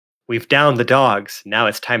We've downed the dogs. Now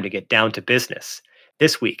it's time to get down to business.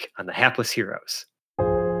 This week on The Hapless Heroes.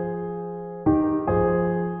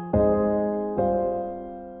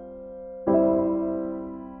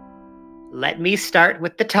 Let me start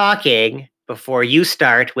with the talking before you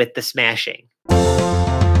start with the smashing.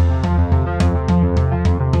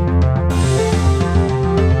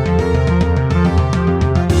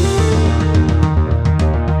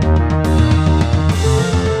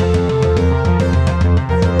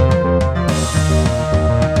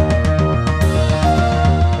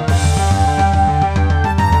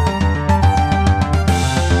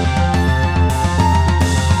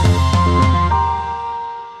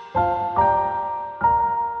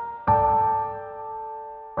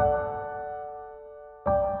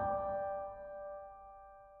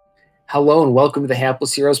 Hello and welcome to the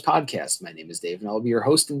Hapless Heroes podcast. My name is Dave and I'll be your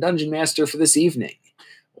host and dungeon master for this evening.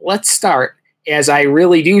 Let's start, as I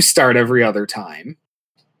really do start every other time,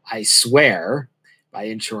 I swear, by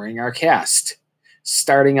introing our cast.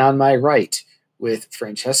 Starting on my right with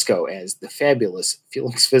Francesco as the fabulous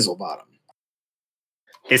Felix Fizzlebottom.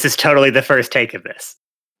 This is totally the first take of this.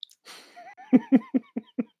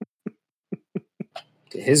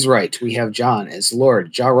 To his right, we have John as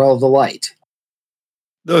Lord Jarrell the Light.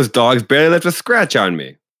 Those dogs barely left a scratch on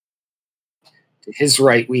me. To his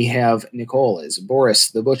right, we have Nicole as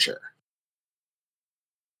Boris the Butcher.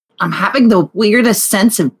 I'm having the weirdest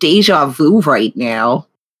sense of deja vu right now.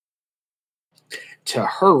 To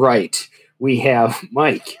her right, we have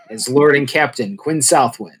Mike as Lord and Captain Quinn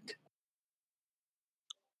Southwind.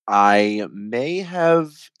 I may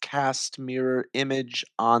have cast mirror image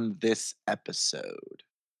on this episode.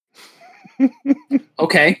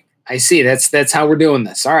 Okay, I see. That's how we're doing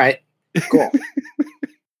this. All right, cool.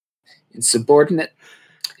 Insubordinate,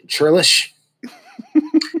 churlish.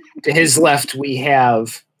 To his left, we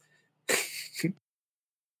have.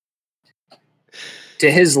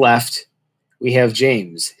 To his left, we have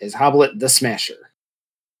James as Hoblet the Smasher.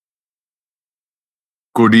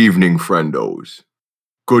 Good evening, friendos.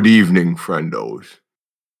 Good evening, friendos.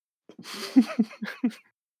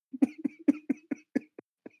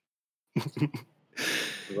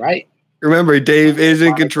 Right. Remember, Dave is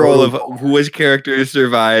in control of which characters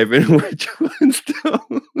survive and which ones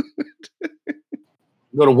don't.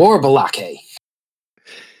 Go to war, Balake.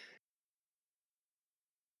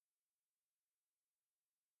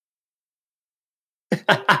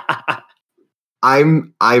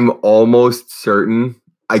 I'm almost certain.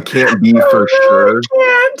 I can't be for sure.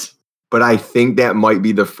 But I think that might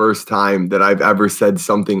be the first time that I've ever said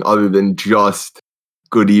something other than just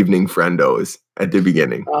good evening, friendos at the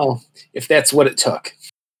beginning. Oh, if that's what it took.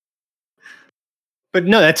 But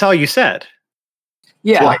no, that's all you said.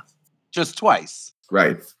 Yeah. Twice. Just twice.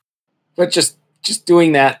 Right. But just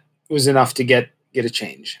doing that was enough to get a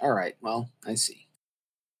change. All right. Well, I see.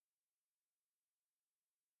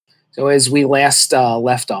 So as we last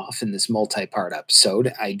left off in this multi-part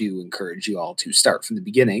episode, I do encourage you all to start from the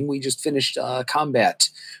beginning. We just finished combat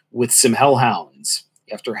with some hellhounds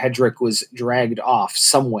after Hedrick was dragged off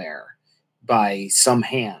somewhere by some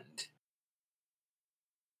hand.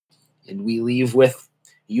 And we leave with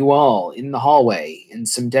you all in the hallway and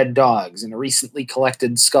some dead dogs and a recently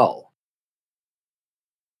collected skull.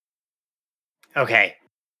 Okay.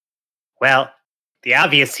 Well, the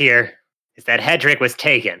obvious here is that Hedrick was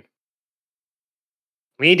taken.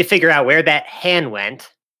 We need to figure out where that hand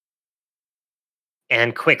went,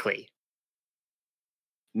 and quickly.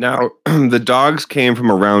 Now, the dogs came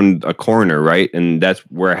from around a corner, right? And that's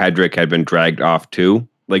where Hedrick had been dragged off to,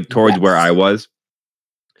 like towards where I was.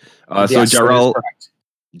 So Yes, Jarrell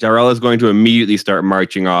that is is going to immediately start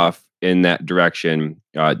marching off in that direction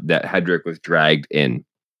that Hedrick was dragged in.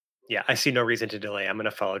 Yeah, I see no reason to delay. I'm going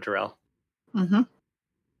to follow Jarrell. Mm-hmm.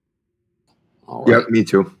 All right. Yep, me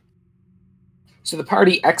too. So the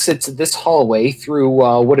party exits this hallway through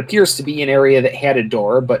what appears to be an area that had a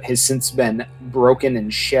door, but has since been broken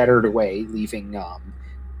and shattered away, leaving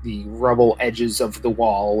the rubble edges of the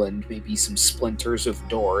wall and maybe some splinters of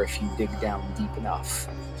door if you dig down deep enough.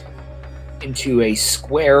 Into a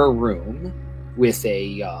square room with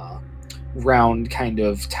a round kind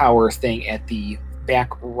of tower thing at the back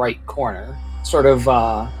right corner, sort of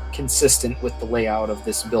consistent with the layout of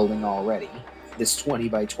this building already. This 20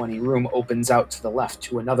 by 20 room opens out to the left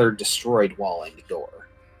to another destroyed walling door.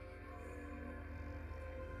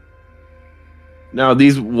 Now,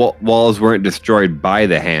 these walls weren't destroyed by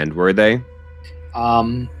the hand, were they?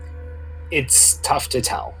 It's tough to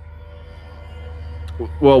tell.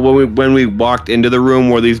 Well, when we walked into the room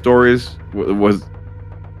where these doors was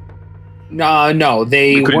No,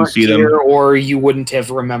 they You couldn't weren't see them? here, or you wouldn't have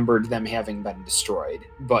remembered them having been destroyed.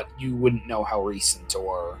 But you wouldn't know how recent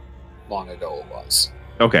or long ago it was.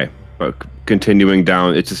 Okay, but continuing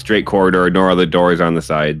down, it's a straight corridor, no other doors on the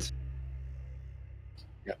sides.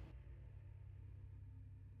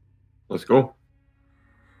 Let's go.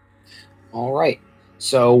 All right.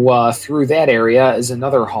 So through that area is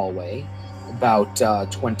another hallway, about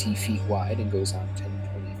 20 feet wide, and goes on 10,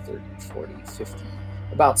 20, 30, 40, 50,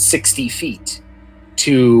 about 60 feet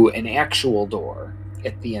to an actual door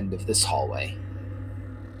at the end of this hallway.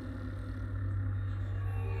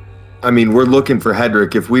 I mean, we're looking for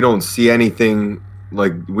Hedrick. If we don't see anything,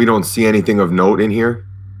 of note in here.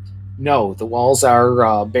 No, the walls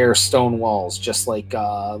are bare stone walls, just like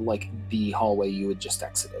the hallway you had just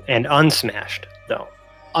exited. And unsmashed, though.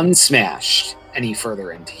 Unsmashed any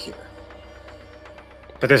further into here.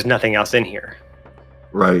 But there's nothing else in here.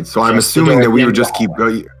 Right. So I'm Just the assuming door that at we the would end of just the keep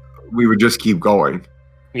hallway. going. We would just keep going.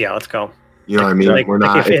 Yeah, let's go. You know what I mean? We're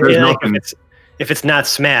not. If there's nothing, if it's not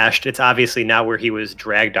smashed, it's obviously not where he was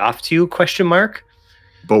dragged off to, question mark.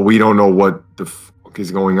 but we don't know what the fuck is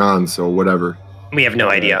going on. So whatever. We have no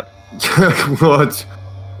idea. let's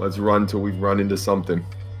run till we run into something.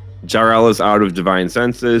 Jarrell is out of divine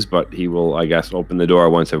senses, but he will, I guess, open the door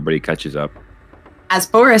once everybody catches up. As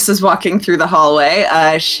Boris is walking through the hallway,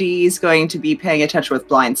 she's going to be paying attention with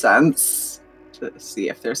blind sense to see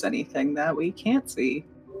if there's anything that we can't see.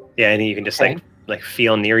 Yeah, and you can just Okay. like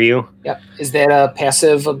feel near you. Yep. Is that a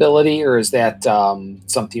passive ability, or is that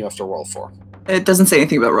something you have to roll for? It doesn't say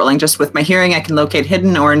anything about rolling. Just with my hearing, I can locate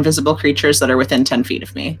hidden or invisible creatures that are within 10 feet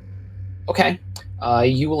of me. Okay.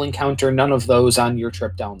 You will encounter none of those on your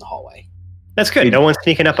trip down the hallway. That's good. No one's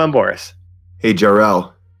sneaking up on Boris. Hey,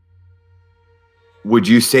 Jarrell. Would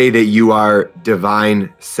you say that you are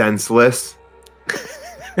divine senseless?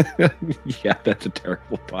 Yeah, that's a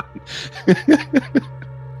terrible pun.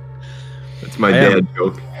 That's my I am. dad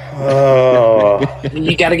joke. Oh.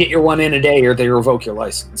 You got to get your one in a day, or they revoke your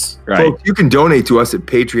license. Right. Folks, you can donate to us at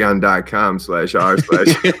patreon.com/r/.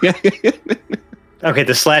 Okay,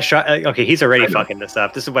 the slash. Okay, he's already fucking this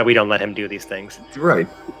up. This is why we don't let him do these things. Right.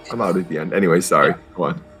 I'm out at the end. Anyway, sorry. Go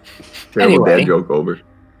on. Terrible Anyway. dad joke over.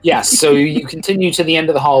 Yes, so you continue to the end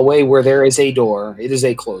of the hallway where there is a door. It is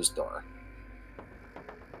a closed door.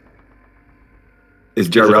 Is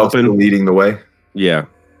it Jarrell open? still leading the way? Yeah.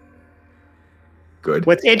 Good.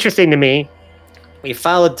 What's interesting to me, we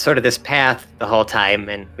followed sort of this path the whole time,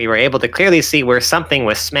 and we were able to clearly see where something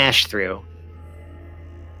was smashed through,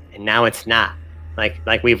 and now it's not.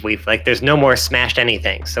 Like we've like there's no more smashed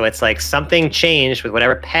anything. So it's like something changed with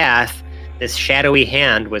whatever path this shadowy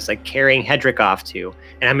hand was like carrying Hedrick off to.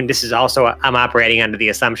 And I mean, this is also I'm operating under the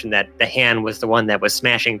assumption that the hand was the one that was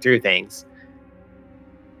smashing through things.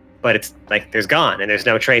 But it's like there's gone, and there's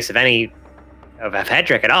no trace of any of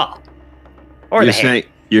Hedrick at all. Or the hand.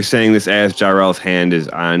 You're saying this as Jarrell's hand is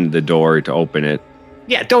on the door to open it.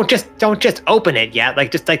 Yeah, don't just open it yet.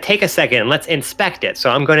 Like just like take a second and let's inspect it. So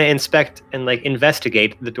I'm going to inspect and like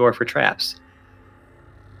investigate the door for traps,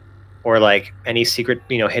 or like any secret,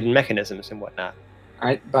 hidden mechanisms and whatnot. All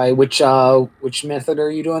right, by which method are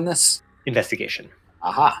you doing this? Investigation.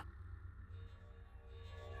 Aha.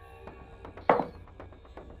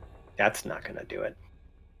 That's not going to do it.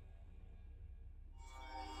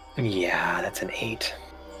 Yeah, that's an 8.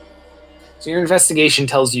 So your investigation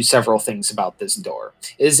tells you several things about this door.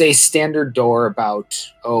 It is a standard door, about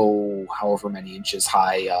however many inches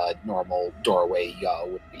high. Normal doorway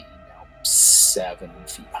would be 7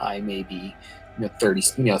 feet high, maybe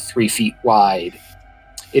 3 feet wide.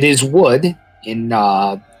 It is wood in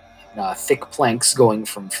thick planks going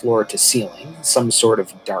from floor to ceiling. Some sort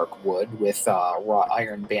of dark wood with raw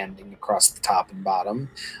iron banding across the top and bottom.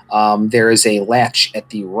 There is a latch at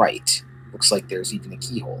the right. Looks like there's even a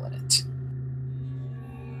keyhole in it.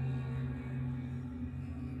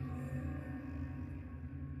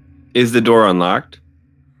 Is the door unlocked?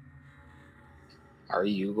 Are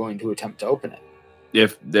you going to attempt to open it?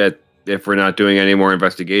 If we're not doing any more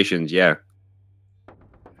investigations, yeah.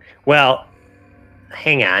 Well,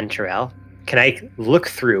 hang on, Jarrell. Can I look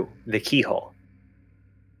through the keyhole?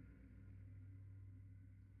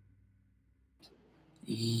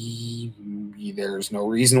 There's no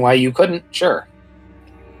reason why you couldn't. Sure.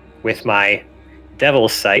 With my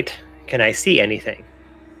devil's sight, can I see anything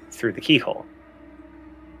through the keyhole?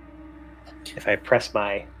 If I press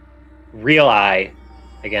my real eye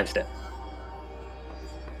against it.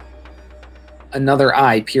 Another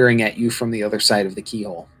eye peering at you from the other side of the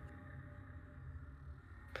keyhole.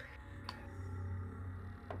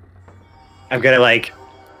 I'm gonna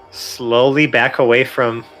slowly back away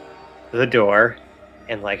from the door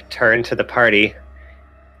and like turn to the party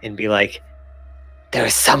and be like,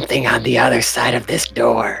 "There's something on the other side of this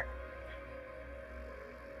door.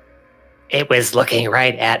 It was looking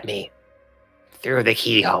right at me through the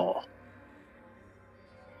keyhole."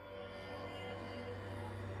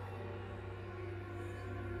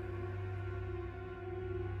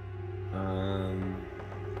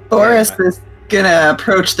 Boris is gonna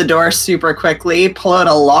approach the door super quickly, pull out a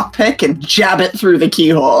lockpick, and jab it through the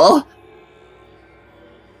keyhole.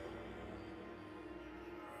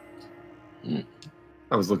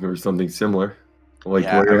 I was looking for something similar. Like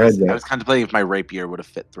Yeah, where your I head's was at. contemplating if my rapier would have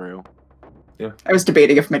fit through. I was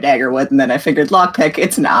debating if my dagger would, and then I figured lockpick,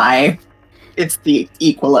 it's an eye. It's the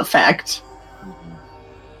equal effect.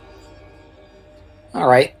 All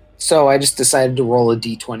right. So I just decided to roll a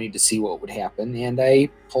d20 to see what would happen, and I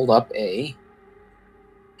pulled up a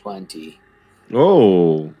 20.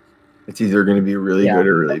 Oh. It's either going to be really Yeah. good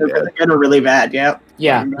or really bad. Really good or really bad, yeah.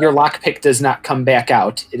 Yeah, your lockpick does not come back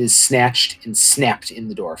out. It is snatched and snapped in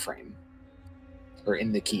the door frame. Or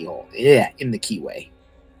in the keyhole. Yeah, in the keyway.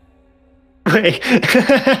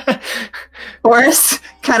 Boris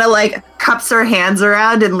kind of like cups her hands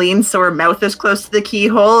around and leans so her mouth is close to the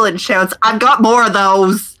keyhole and shouts, "I've got more of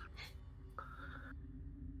those!"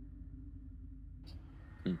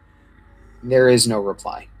 There is no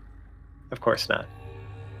reply. Of course not.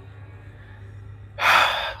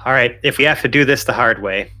 All right, if we have to do this the hard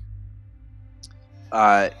way,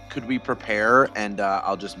 Could we prepare and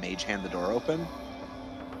I'll just mage hand the door open?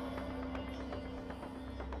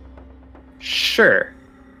 sure.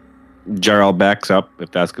 Jarl backs up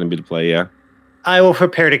if that's going to be the play, yeah. I will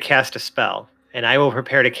prepare to cast a spell, and I will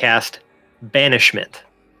prepare to cast Banishment.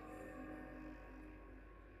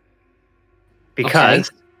 Because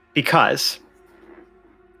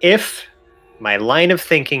if my line of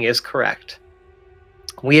thinking is correct,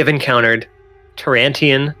 we have encountered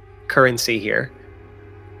Tarantian currency here.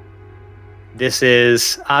 This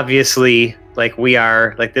is obviously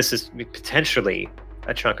this is potentially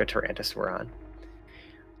a chunk of Tarantus we're on.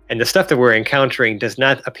 And the stuff that we're encountering does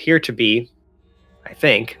not appear to be, I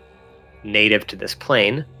think, native to this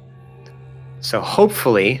plane. So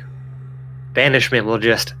hopefully, Banishment will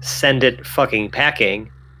just send it fucking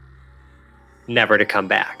packing, never to come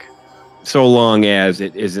back. So long as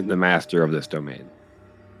it isn't the master of this domain.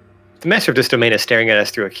 The master of this domain is staring at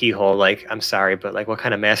us through a keyhole. Like, I'm sorry, but like, what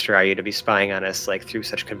kind of master are you to be spying on us like through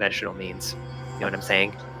such conventional means? You know what I'm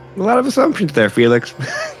saying? A lot of assumptions there, Felix.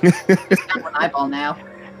 Got one eyeball now.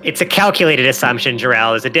 It's a calculated assumption,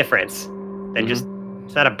 Jarrell. There's a difference than just.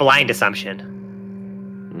 It's not a blind assumption.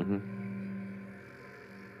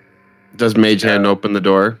 Does Mage Hand open the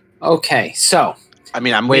door? Okay, so I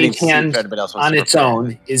mean, I'm waiting Mage to see Hand if anybody else wants on to its prepare.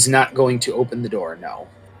 own is not going to open the door, no.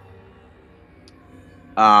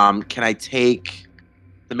 Can I take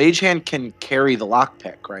the mage hand? Can carry the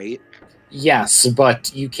lockpick, right? Yes,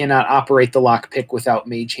 but you cannot operate the lockpick without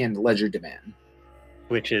Mage Hand Ledger Demand.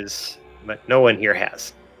 But no one here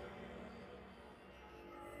has.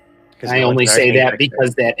 'Cause I no only one's say arcane that trickster.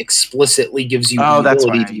 because that explicitly gives you the Oh, that's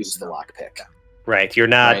ability why I to use used the them. lockpick. Right, you're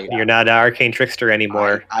not Right. you're not an arcane trickster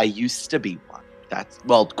anymore. I used to be one.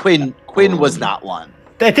 Quinn was not one.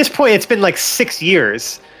 At this point, it's been like 6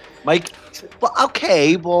 years. Mike, well,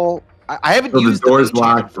 okay, well, I haven't So the used door's mage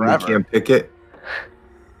hand locked. We forever. can't pick it.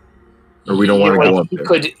 Or we don't want to Well, go up he there.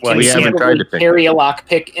 could Well, we haven't tried to conceivably pick carry a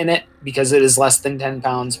lockpick in it because it is less than 10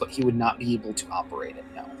 pounds, but he would not be able to operate it,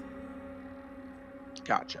 no.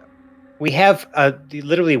 Gotcha. We have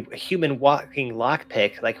literally a human walking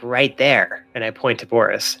lockpick like right there, and I point to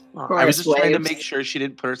Boris. I was Boris just trying to waves. make sure she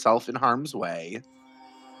didn't put herself in harm's way.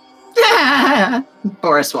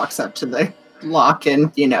 Boris walks up to the lock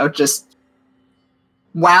and, just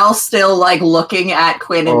while still like looking at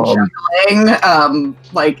Quinn and juggling,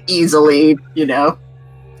 easily,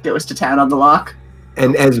 goes to town on the lock.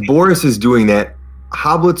 And as Boris is doing that,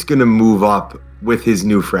 Hoblet's going to move up with his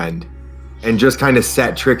new friend and just kind of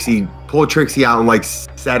pull Trixie out and like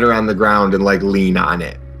set her on the ground and like lean on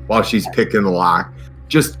it while she's picking the lock.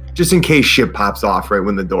 Just in case shit pops off right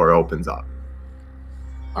when the door opens up.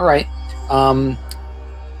 All right. I'm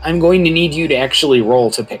going to need you to actually roll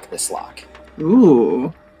to pick this lock.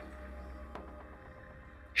 Ooh.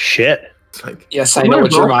 Shit. It's like, Yes, I know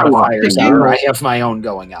what your modifiers are. I have my own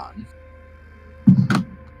going on.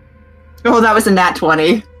 Oh, that was a nat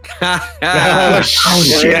 20. Oh,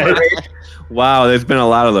 shit. Wow, there's been a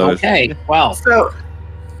lot of those. Okay, well, So,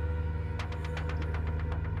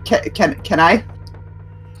 can I?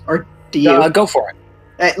 Or do you? go for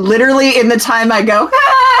it. Literally, in the time I go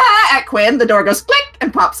at Quinn, the door goes click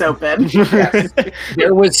and pops open.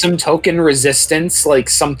 There was some token resistance, like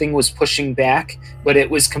something was pushing back, but it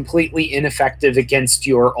was completely ineffective against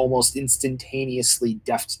your almost instantaneously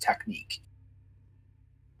deft technique.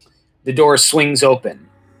 The door swings open.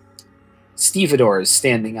 Stevedore is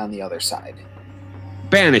standing on the other side.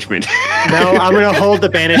 Banishment. No, I'm going to hold the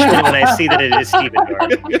banishment when I see that it is Stevedore.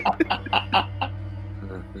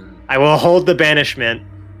 I will hold the banishment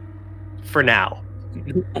for now.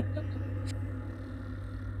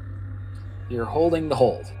 You're holding the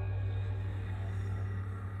hold.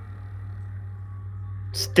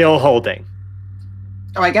 Still holding.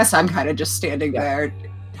 Oh, I guess I'm kind of just standing there.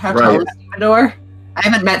 How Right. tall is Stevedore? I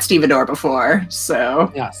haven't met Stevedore before,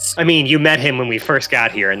 so. Yes. I mean, you met him when we first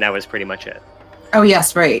got here, and that was pretty much it. Oh,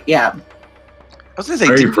 yes, right, yeah. I was gonna say,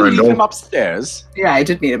 Hey, did we leave Brindle. him upstairs? Yeah, I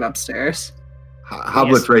did meet him upstairs.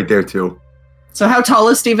 Hoblet's right there too. So, how tall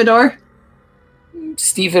is Stevedore?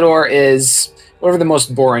 Stevedore is whatever the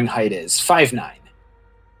most boring height is, 5'9".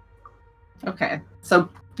 Okay. So,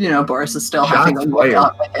 Boris is still Shots having a look fired.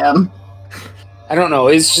 up at him. I don't know.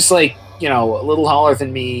 He's just like, a little taller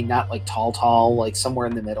than me, not like tall, like somewhere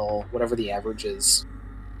in the middle, whatever the average is.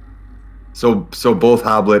 So both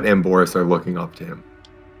Hoblet and Boris are looking up to him.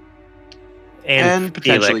 And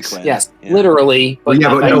potentially Felix. Clint. Yes, Yeah. literally. But Yeah,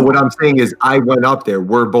 not but by- no, what I'm saying is I went up there.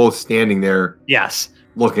 We're both standing there Yes.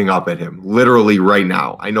 looking up at him, literally right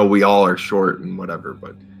now. I know we all are short and whatever,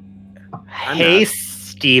 but Hey,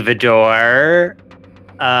 Stevedore.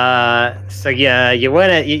 So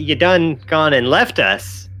you done gone and left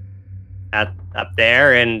us up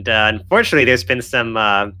there, and unfortunately, there's been some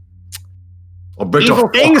a bunch evil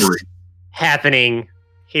of things fuckery. happening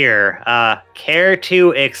here. Care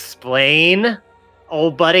to explain,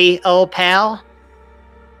 old buddy, old pal?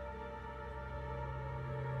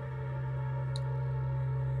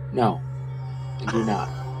 No, I do not.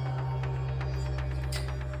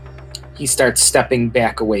 He starts stepping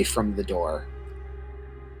back away from the door.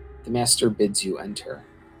 The master bids you enter.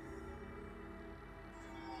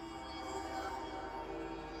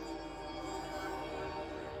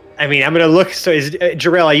 I mean, I'm gonna look. So, is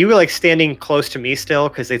Jarrell? Are you like standing close to me still?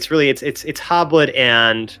 Because it's Hoblet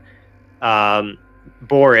and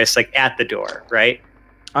Boris like at the door, right?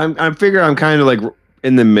 I'm figuring I'm kind of like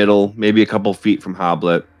in the middle, maybe a couple feet from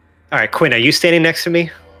Hoblet. All right, Quinn, are you standing next to me?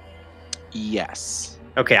 Yes.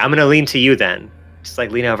 Okay, I'm gonna lean to you then. Just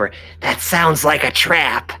like lean over. That sounds like a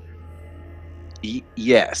trap.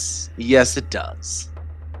 Yes. Yes, it does.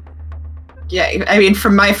 Yeah, I mean,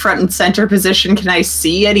 from my front and center position, can I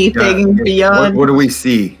see anything beyond? What do we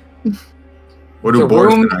see? What do The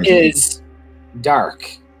Boris room and I see? is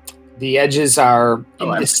dark. The edges are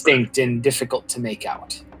Oh, indistinct and difficult to make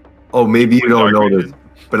out. Oh, maybe you don't know Dark this, vision.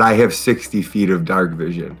 but I have 60 feet of dark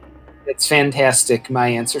vision. It's fantastic. My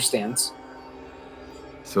answer stands.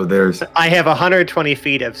 So there's I have 120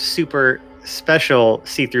 feet of super special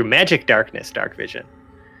see-through magic darkness, dark vision.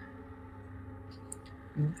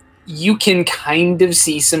 You can kind of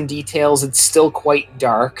see some details. It's still quite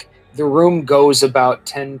dark. The room goes about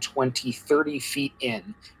 10, 20, 30 feet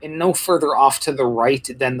in, and no further off to the right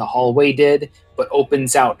than the hallway did, but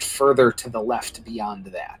opens out further to the left beyond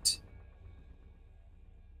that.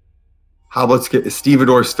 Hoblet's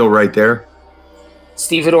Stevedore's still right there.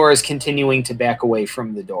 Stevedore is continuing to back away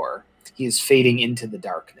from the door. He is fading into the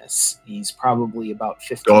darkness. He's probably about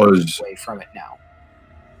 15 feet away from it now.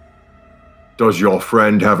 Does your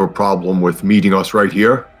friend have a problem with meeting us right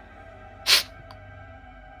here?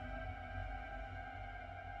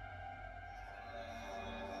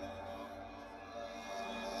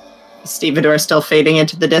 Stevedore still fading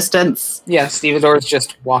into the distance. Yeah, Stevedore is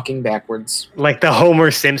just walking backwards. Like the Homer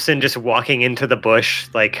Simpson just walking into the bush,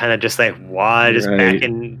 like kind of just like just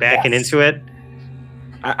Right. backing Yes. into it.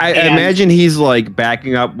 I And- imagine he's like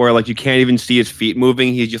backing up where like you can't even see his feet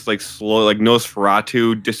moving. He's just like slow, like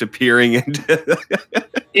Nosferatu disappearing into.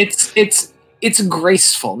 It's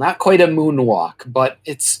graceful, not quite a moonwalk, but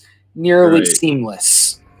it's nearly Right.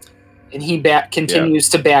 seamless. And he continues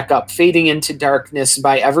to back up, fading into darkness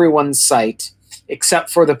by everyone's sight, except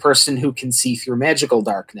for the person who can see through magical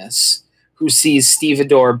darkness, who sees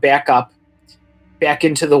Stevedore back up, back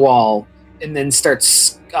into the wall, and then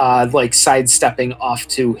starts like sidestepping off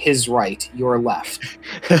to his right, your left.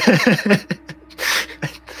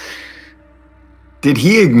 Did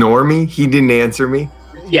he ignore me? He didn't answer me.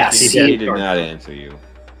 Yes, he He did. did not answer you.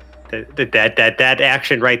 that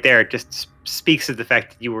action right there just speaks to the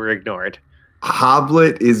fact that you were ignored.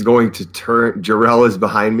 Hoblet is going to turn. Jarrell is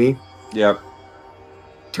behind me. Yep.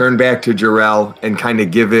 Turn back to Jarrell and kind of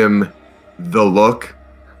give him the look,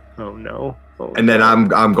 Oh no! Oh, and then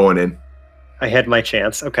no. I'm going in. I had my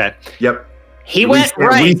chance. Okay. Yep. He went We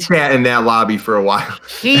right. sat in that lobby for a while.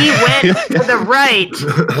 He went to the right.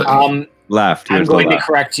 Left. He I'm was to the going to left.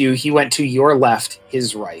 correct you. He went to your left,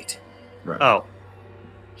 his right. Right. Oh.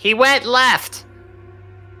 He went left.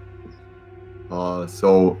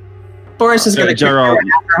 So Boris is going to Gerald.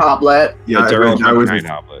 after Hoblet. yeah, Gerald's I was behind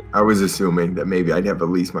Hoblet. I was assuming that maybe I'd have at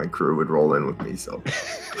least my crew would roll in with me. So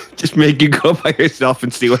Just make you go by yourself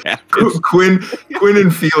and see what happens. Quinn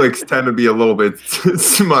and Felix tend to be a little bit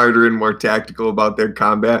smarter and more tactical about their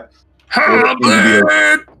combat.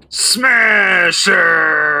 Hoblet Smasher!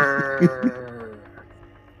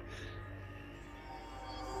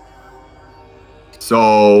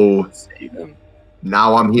 So Save him.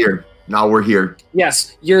 now I'm here. Now we're here.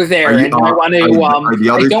 Yes, you're there, Are you- and I want to. are the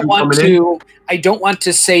other I don't two want coming to. I don't want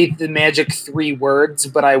to say the magic 3 words,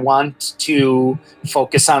 but I want to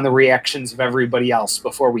focus on the reactions of everybody else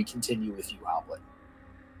before we continue with you, Hoblet.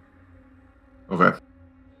 Okay.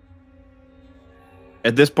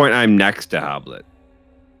 At this point, I'm next to Hoblet.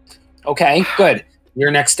 Okay, good.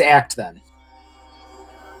 You're next to act then.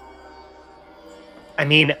 I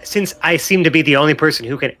mean, since I seem to be the only person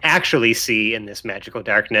who can actually see in this magical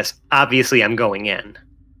darkness, obviously I'm going in.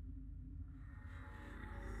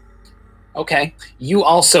 Okay, you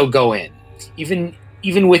also go in.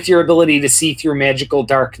 Even with your ability to see through magical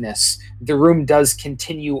darkness, the room does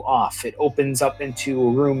continue off. It opens up into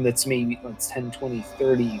a room that's maybe 10, 20,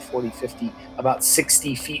 30, 40, 50, about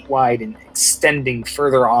 60 feet wide and extending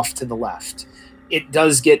further off to the left. It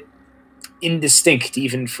does get indistinct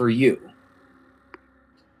even for you.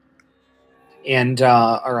 And,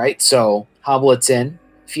 all right, so Hoblet's in.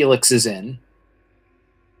 Felix is in.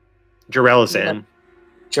 Jarell is in.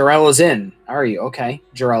 Jarell is in. Are you? Okay.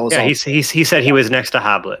 Jarell is Yeah, also he said he was next to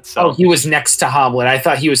Hoblet. So Oh, he was next to Hoblet. I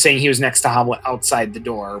thought he was saying he was next to Hoblet outside the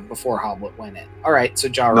door before Hoblet went in. All right, so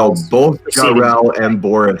Jarell. No, both proceeding. Jarell and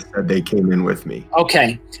Boris said they came in with me.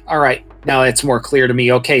 Okay. All right. Now it's more clear to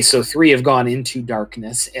me. Okay, so 3 have gone into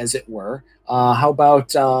darkness, as it were. How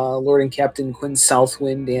about Lord and Captain Quinn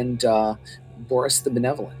Southwind and Boris the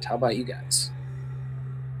Benevolent? How about you guys?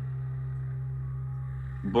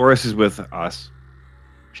 Boris is with us.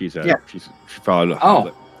 She followed. Oh.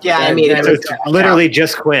 Hoblet. Yeah, I Yeah, mean, yeah, so it's literally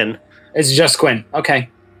just Quinn It's just Quinn. Okay.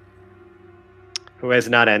 who has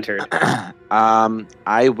not entered.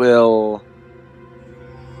 I will.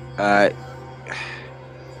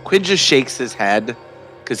 Quinn just shakes his head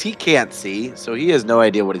because he can't see, so he has no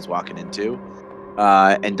idea what he's walking into,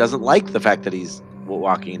 and doesn't like the fact that he's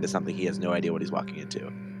walking into something he has no idea what he's walking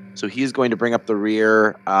into. So he is going to bring up the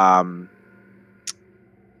rear, but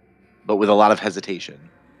with a lot of hesitation.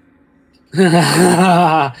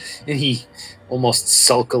 And he almost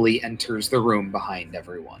sulkily enters the room behind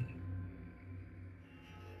everyone.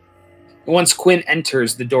 Once Quinn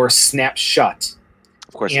enters, the door snaps shut,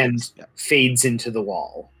 Of course, and it is. Yeah. fades into the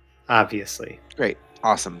wall. Obviously. Great,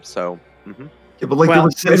 awesome. So, Yeah, but like, Well,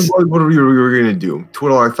 what are we gonna do?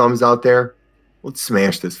 Twiddle our thumbs out there? Let's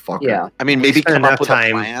smash this fucker. Yeah. I mean, We maybe spent come up enough with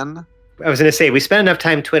time- a plan. I was going to say, we spent enough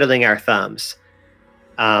time twiddling our thumbs.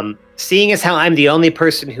 Seeing as how I'm the only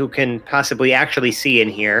person who can possibly actually see in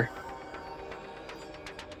here,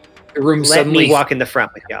 The room let suddenly me walk in the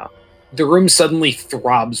front with y'all. The room suddenly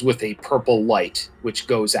throbs with a purple light, which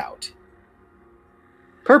goes out.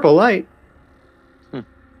 Purple light.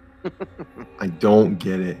 I don't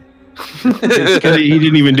get it. Because he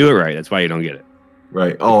didn't even do it right. That's why you don't get it.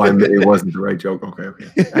 Right. Oh, it wasn't the right joke. Okay.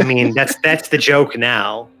 I mean, that's the joke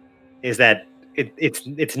now, is that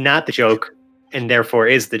it's not the joke, and therefore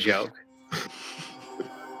is the joke.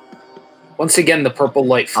 Once again, the purple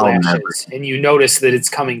light I'll never- flashes, and you notice that it's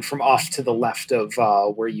coming from off to the left of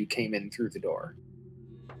where you came in through the door.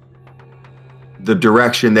 The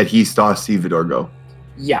direction that he saw Stevedore go.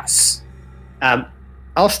 Yes.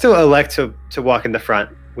 I'll still elect to walk in the front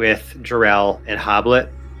with Jarell and Hoblet.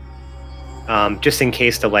 Just in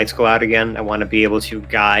case the lights go out again, I want to be able to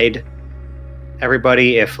guide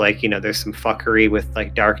everybody if, like, there's some fuckery with,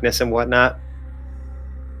 like, darkness and whatnot.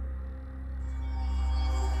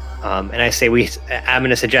 And I say I'm going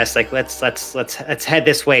to suggest, like, let's head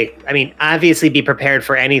this way. I mean, obviously be prepared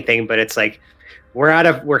for anything, but it's like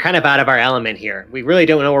we're kind of out of our element here. We really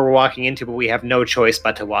don't know where we're walking into, but we have no choice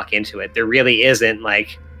but to walk into it. There really isn't,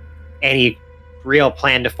 like, any real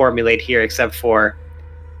plan to formulate here, except for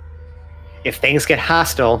if things get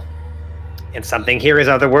hostile and something here is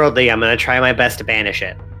otherworldly, I'm going to try my best to banish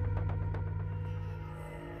it.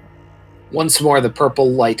 Once more, the purple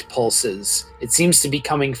light pulses. It seems to be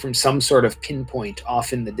coming from some sort of pinpoint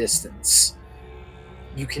off in the distance.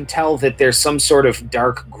 You can tell that there's some sort of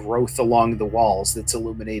dark growth along the walls that's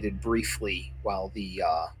illuminated briefly while the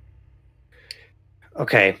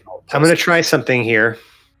Okay, I'm going to try something here,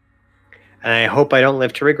 and I hope I don't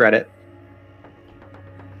live to regret it.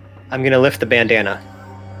 I'm going to lift the bandana.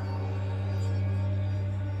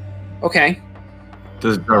 Okay.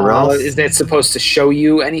 Does Darrell? Is that supposed to show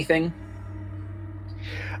you anything?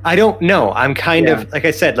 I don't know. I'm kind of, like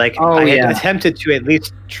I said, I had attempted to at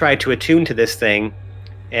least try to attune to this thing,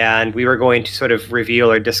 and we were going to sort of reveal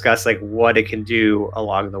or discuss like what it can do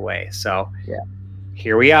along the way. So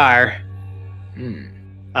here we are.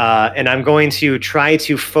 And I'm going to try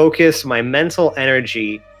to focus my mental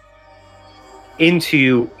energy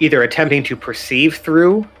into either attempting to perceive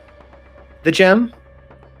through the gem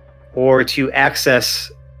or to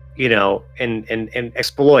access, and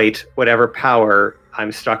exploit whatever power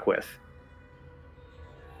I'm stuck with.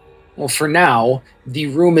 Well, for now, the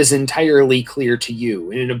room is entirely clear to you.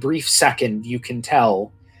 And in a brief second, you can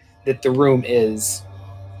tell that the room is,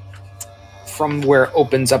 from where it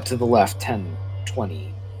opens up to the left, 10,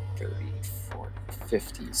 20, 30, 40,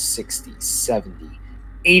 50, 60, 70,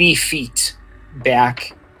 80 feet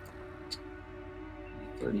back,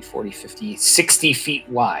 30, 40, 50, 60 feet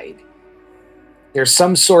wide. There's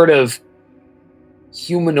some sort of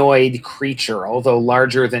humanoid creature, although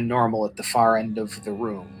larger than normal, at the far end of the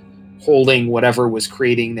room, holding whatever was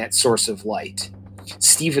creating that source of light.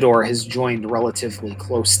 Stevedore has joined relatively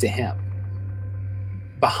close to him.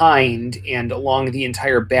 Behind and along the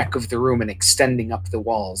entire back of the room and extending up the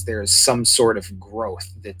walls, there is some sort of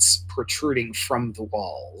growth that's protruding from the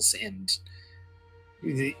walls, and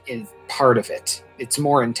part of it, it's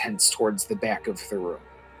more intense towards the back of the room.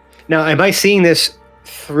 Now, am I seeing this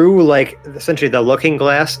through, essentially the looking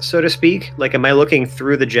glass, so to speak? Am I looking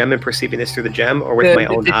through the gem and perceiving this through the gem, or with my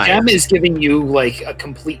own eyes? The gem is giving you, a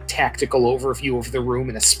complete tactical overview of the room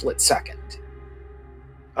in a split second.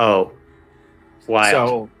 Oh. Wild.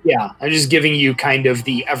 So, yeah, I'm just giving you kind of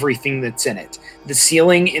the everything that's in it. The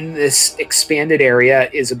ceiling in this expanded area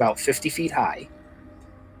is about 50 feet high.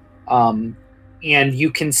 And you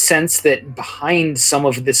can sense that behind some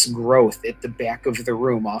of this growth at the back of the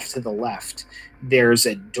room off to the left, there's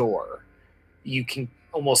a door. You can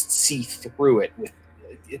almost see through it with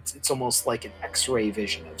it's almost like an X-ray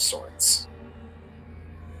vision of sorts.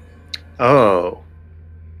 Oh.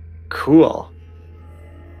 Cool.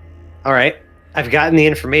 All right. I've gotten the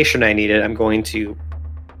information I needed. I'm going to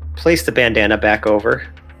place the bandana back over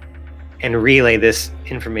and relay this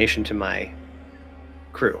information to my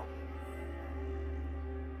crew.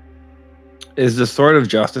 Is the Sword of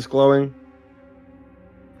Justice glowing?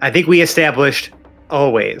 I think we established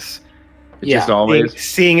always. Just always?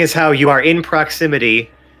 Seeing as how you are in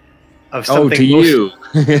proximity of something... Oh, to you.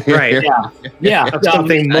 Right. Yeah. Of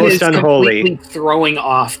something most unholy. Completely throwing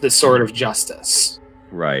off the Sword of Justice.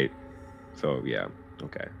 Right. So, yeah.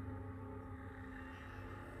 Okay.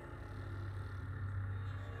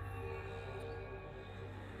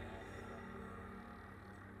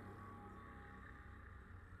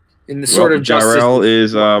 In the Sword of Justice... Jarrell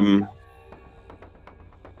is,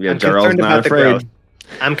 Yeah, Jarrell's not afraid.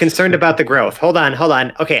 I'm concerned about the growth. Hold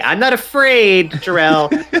on. Okay, I'm not afraid, Jarrell.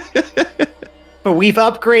 But we've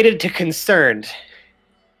upgraded to concerned.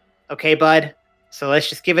 Okay, bud? So let's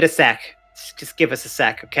just give it a sec. Just give us a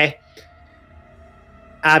sec, okay?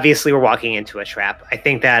 Obviously, we're walking into a trap. I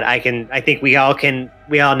think we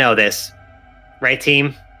all know this. Right,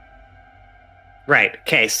 team? Right.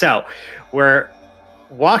 Okay, so we're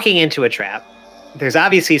walking into a trap. There's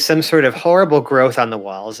obviously some sort of horrible growth on the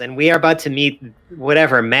walls, and we are about to meet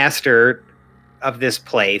whatever master of this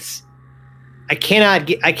place. I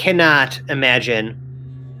cannot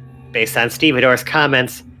imagine, based on Stevedore's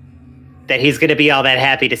comments, that he's going to be all that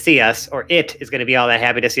happy to see us, or it is going to be all that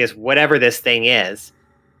happy to see us, whatever this thing is.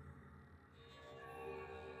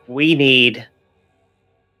 We need,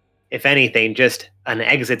 if anything, just an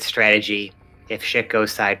exit strategy if shit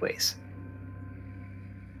goes sideways.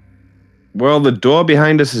 Well, the door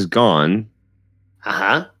behind us is gone.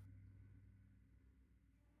 Uh-huh.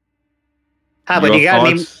 How about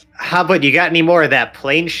you got any more of that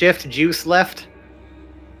plane shift juice left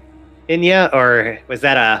in ya? Or was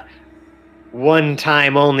that a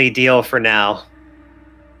one-time only deal for now?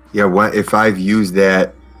 Yeah, if I've used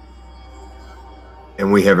that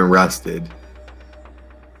and we haven't rested,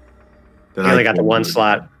 then you only got the one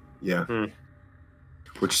slot. Yeah.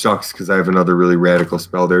 Which sucks because I have another really radical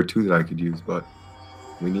spell there too that I could use, but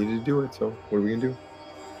we needed to do it, so what are we going to do?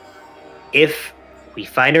 If we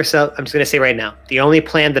find ourselves, I'm just going to say right now, the only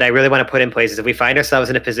plan that I really want to put in place is if we find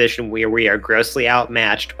ourselves in a position where we are grossly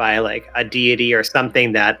outmatched by a deity or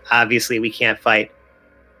something that obviously we can't fight,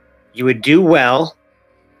 you would do well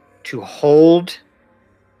to hold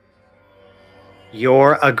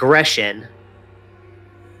your aggression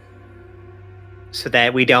so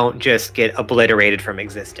that we don't just get obliterated from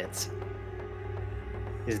existence.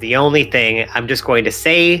 Is the only thing I'm just going to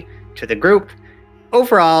say to the group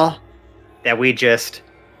overall, that we just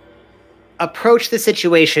approach the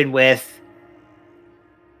situation with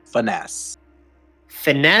Finesse.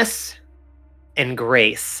 finesse and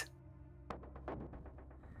grace.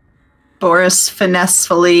 Boris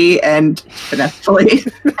finessefully and finessefully.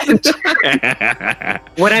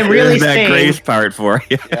 What I'm really There's that saying, grace part for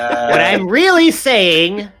you. what I'm really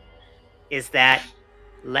saying is that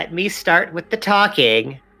let me start with the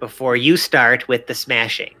talking before you start with the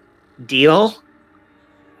smashing. Deal?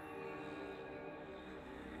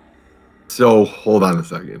 So hold on a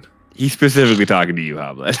second. He's specifically talking to you,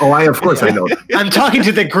 Hoblet. Oh, of course I know. I'm talking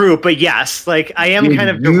to the group, but yes, like I am Did kind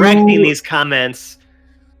of you- directing these comments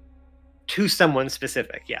to someone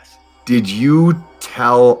specific. Yes. Did you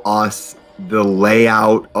tell us the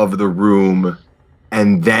layout of the room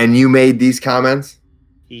and then you made these comments?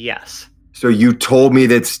 Yes. So you told me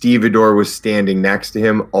that Stevedore was standing next to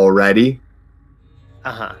him already?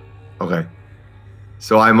 Uh-huh. Okay.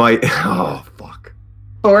 So I might. Oh, fuck.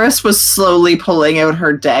 Boris was slowly pulling out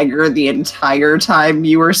her dagger the entire time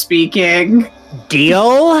you were speaking.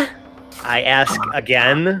 Deal? I ask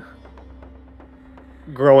again,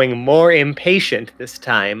 growing more impatient this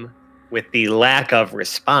time with the lack of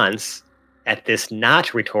response at this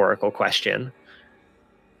not rhetorical question.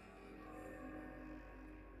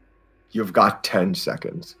 You've got 10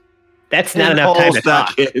 seconds. That's not enough time to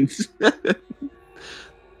talk. Seconds.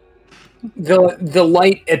 The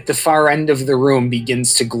light at the far end of the room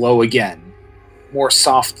begins to glow again, more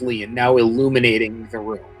softly and now illuminating the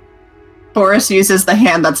room. Boris uses the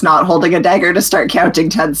hand that's not holding a dagger to start counting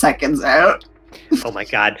 10 seconds out. Oh my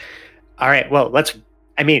god. All right, well,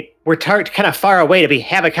 we're kind of far away to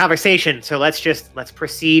have a conversation, so let's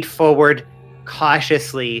proceed forward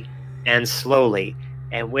cautiously and slowly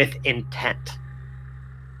and with intent.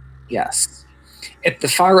 Yes. At the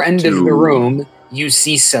far end of the room, you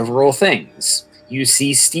see several things. You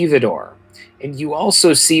see Stevedore, and you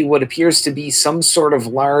also see what appears to be some sort of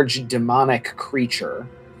large demonic creature.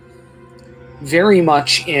 Very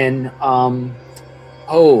much in,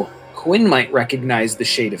 Quinn might recognize the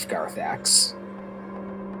shade of Garthax.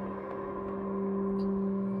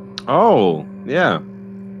 Oh, yeah.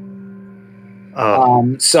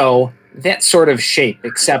 So that sort of shape,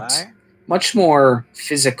 except much more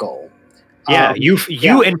physical. Yeah, you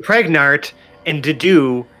yeah. and Pregnart and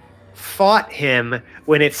Dedu fought him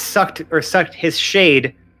when it sucked his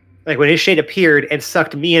shade, like when his shade appeared and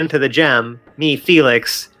sucked me into the gem, me,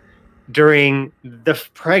 Felix, during the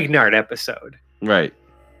Pregnart episode. Right.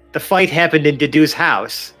 The fight happened in Dedu's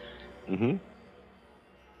house. Mm-hmm.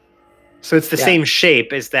 So it's the Yeah. same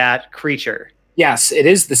shape as that creature. Yes, it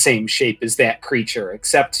is the same shape as that creature,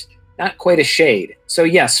 except not quite a shade. So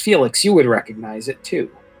yes, Felix, you would recognize it too.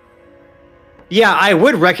 Yeah, I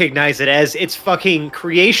would recognize it as its fucking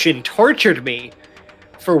creation tortured me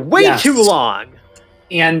for way Yes. too long.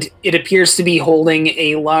 And it appears to be holding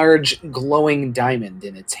a large glowing diamond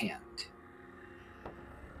in its hand.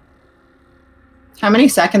 How many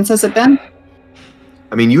seconds has it been?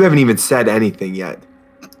 I mean, you haven't even said anything yet.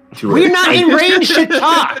 To We're it. not in range to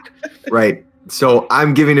talk. Right. So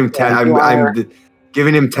I'm giving him 10. Yeah, you are. I'm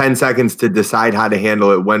giving him 10 seconds to decide how to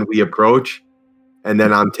handle it when we approach, and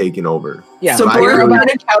then I'm taking over. Yeah, So I Boris really-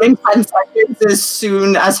 started counting 10 seconds as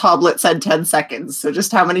soon as Hoblet said 10 seconds. So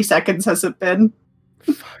just how many seconds has it been?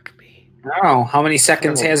 Fuck me. I don't know. How many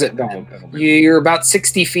seconds has it been? You're about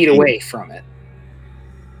 60 feet away from it.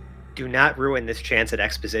 Do not ruin this chance at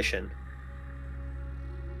exposition,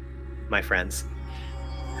 my friends.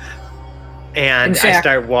 And In fact- I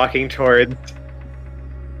start walking towards.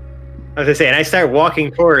 I was gonna say, and I start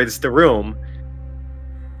walking towards the room.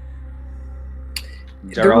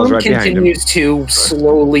 The Darrell's room right behind him. continues to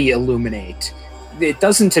slowly illuminate. It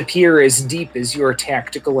doesn't appear as deep as your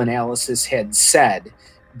tactical analysis had said,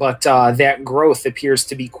 but that growth appears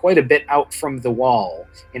to be quite a bit out from the wall,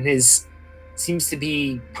 and seems to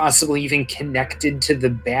be possibly even connected to the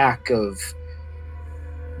back of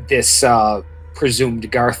this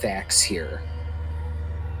presumed Garthax here.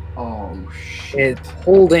 Oh, shit. It's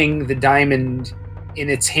holding the diamond in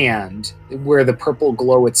its hand, where the purple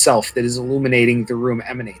glow itself that is illuminating the room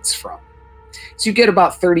emanates from. So you get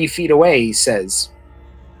about 30 feet away, he says,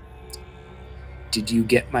 "Did you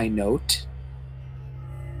get my note?"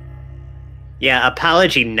 Yeah,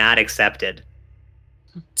 apology not accepted.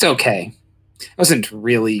 It's okay. I wasn't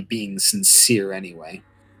really being sincere anyway.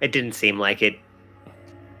 It didn't seem like it.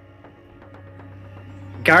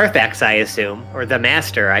 Garthax, I assume, or the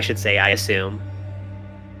master, I should say, I assume.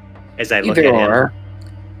 As I look Either at him. or.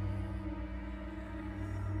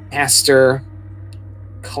 master,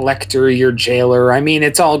 collector, your jailer. I mean,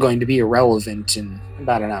 it's all going to be irrelevant in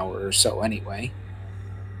about an hour or so anyway.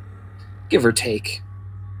 Give or take.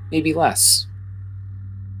 Maybe less.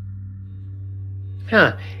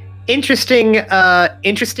 Huh. Interesting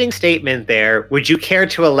statement there. Would you care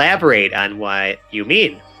to elaborate on what you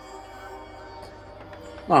mean?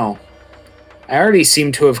 Oh, I already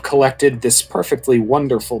seem to have collected this perfectly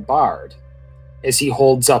wonderful bard, as he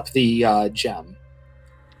holds up the gem,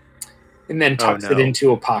 and then tucks it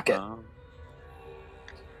into a pocket.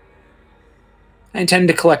 I intend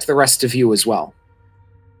to collect the rest of you as well.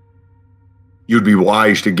 You'd be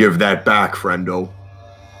wise to give that back, friendo.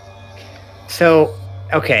 So,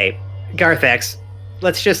 okay, Garthax,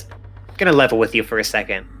 let's just gonna level with you for a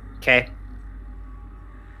second, okay?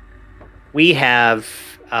 We have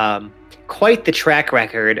quite the track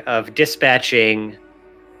record of dispatching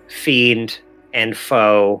fiend and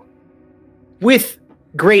foe with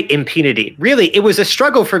great impunity. Really, it was a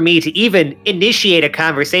struggle for me to even initiate a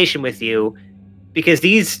conversation with you because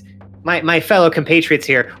my fellow compatriots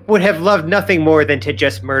here would have loved nothing more than to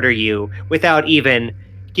just murder you without even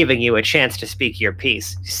giving you a chance to speak your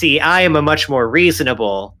piece. See, I am a much more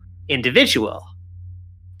reasonable individual.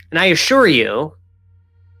 And I assure you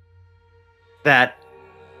that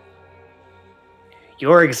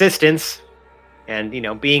your existence and,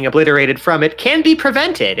 being obliterated from it can be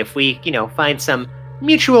prevented if we, find some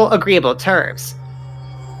mutual agreeable terms.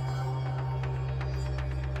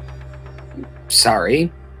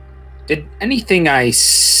 Sorry. Did anything I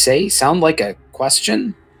say sound like a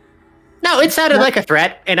question? No, it sounded like a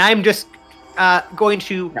threat, and I'm just going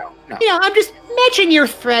to... No. I'm just matching your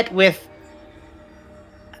threat with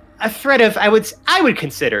a threat of, I would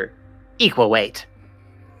consider, equal weight.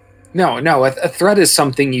 No, a threat is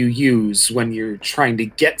something you use when you're trying to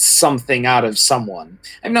get something out of someone.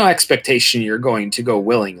 I have no expectation you're going to go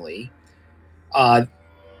willingly. At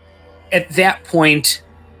that point,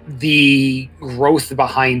 the growth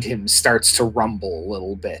behind him starts to rumble a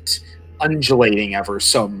little bit, undulating ever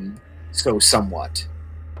so somewhat.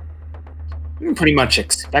 You pretty much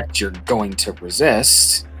expect you're going to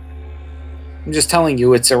resist. I'm just telling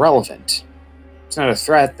you it's irrelevant. It's not a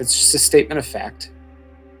threat, it's just a statement of fact.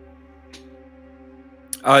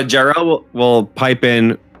 Jarrell will pipe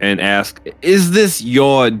in and ask, is this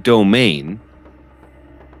your domain?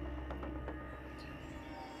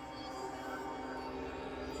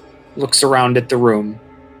 Looks around at the room.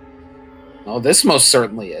 Oh, this most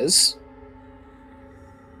certainly is.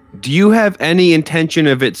 Do you have any intention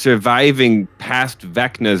of it surviving past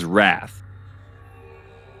Vecna's wrath?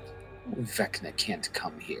 Vecna can't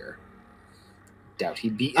come here. Doubt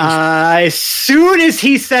he'd be as soon as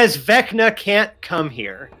he says Vecna can't come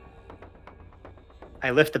here,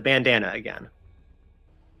 I lift the bandana again.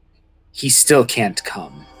 He still can't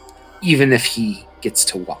come, even if he gets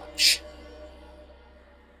to watch.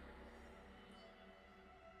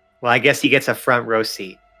 Well, I guess he gets a front row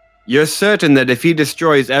seat. You're certain that if he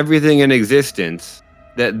destroys everything in existence,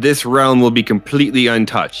 that this realm will be completely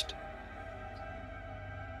untouched?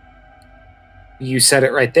 You said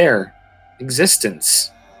it right there.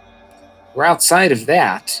 Existence. We're outside of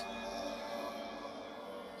that.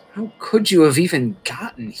 How could you have even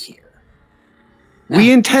gotten here?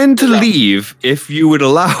 We intend to leave if you would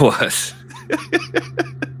allow us.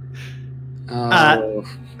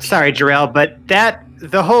 Sorry, Jarrell, but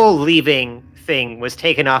the whole leaving thing was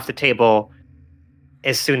taken off the table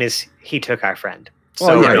as soon as he took our friend.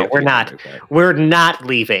 So we're not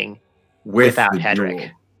leaving without Hedrick. Jewel.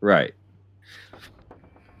 Right.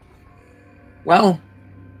 Well,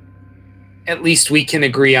 at least we can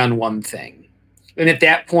agree on one thing. And at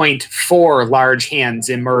that point, 4 large hands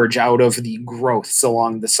emerge out of the growths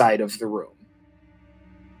along the side of the room.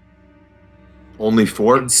 Only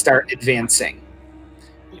 4? And start advancing.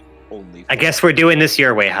 I guess we're doing this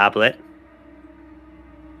your way, Hoblet.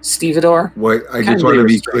 Stevedore? Wait, I just want to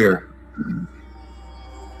be clear.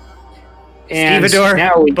 And Stevedore,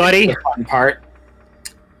 now we buddy. get to the fun part.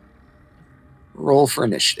 Roll for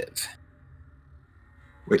initiative.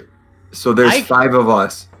 Wait, so there's 5 of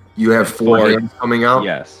us. You have 4 hands coming out?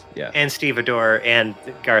 Yes. And Stevedore and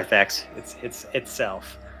Garthax. It's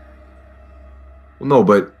itself. Well, no,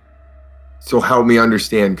 but so help me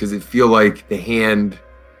understand, because it feel like the hand.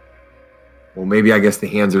 Well, maybe I guess the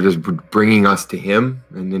hands are just bringing us to him,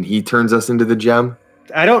 and then he turns us into the gem.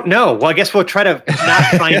 I don't know. Well, I guess we'll try to not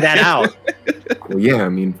find that out. Well, yeah, I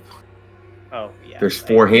mean, oh yeah. there's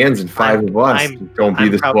 4 hands and 5 of us. Don't be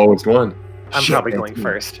the slowest one. I'm Shit, probably that's going me.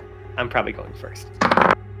 first. I'm probably going first.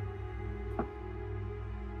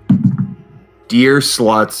 Dear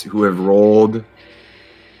sluts who have rolled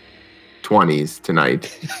 20s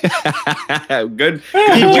tonight. Good.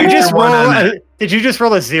 Did you just One roll? on- Did you just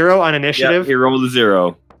roll a 0 on Yep, initiative? he rolled a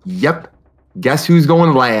 0. Yep. Guess who's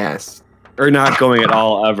going last? Or not going at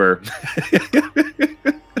all ever.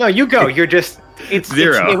 No, you go. You're just it's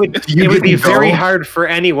 0. It would You it would be get to very go? hard for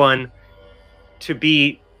anyone to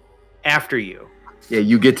be after you. Yeah,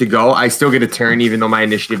 you get to go. I still get a turn, even though my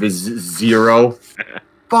initiative is 0.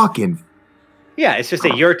 Fucking. Yeah, it's just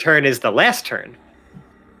that your turn is the last turn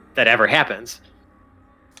that ever happens.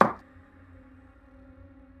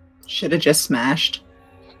 Should have just smashed.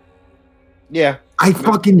 Yeah. I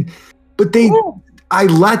fucking. But I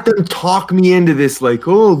let them talk me into this, like,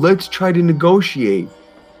 oh, let's try to negotiate.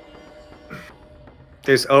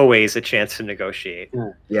 There's always a chance to negotiate.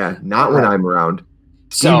 Yeah, not when I'm around.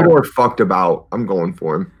 So Stevedore fucked about. I'm going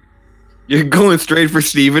for him. You're going straight for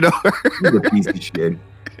Stevedore? He's a piece of shit.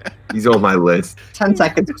 He's on my list. 10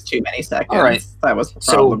 seconds was too many seconds. All right. That was the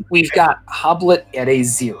so problem. we've got Hoblet at a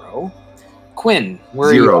 0. Quinn, where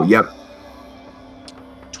 0. are you? Yep.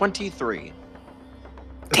 23.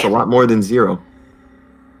 That's a lot more than 0.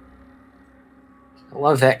 I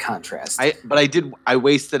love that contrast. I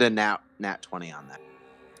wasted a nat 20 on that.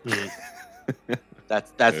 Hmm.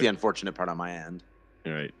 That's the unfortunate part on my end.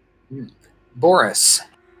 All right. Boris,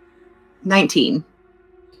 19.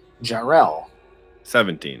 Jarrell,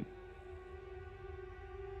 17.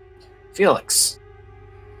 Felix,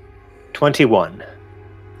 21.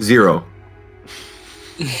 0.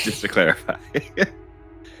 Just to clarify.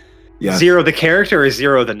 Yeah. 0 the character or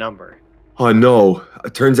 0 the number? Oh no!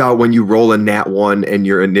 It turns out when you roll a nat 1 and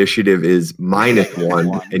your initiative is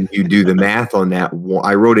 -1, and you do the math on that one,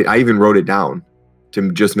 I even wrote it down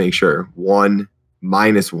to just make sure. 1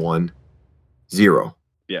 minus 1, 0.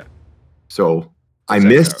 Yeah. So I Is that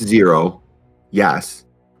missed correct? 0. Yes.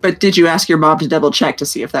 But did you ask your mom to double check to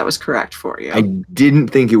see if that was correct for you? I didn't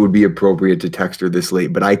think it would be appropriate to text her this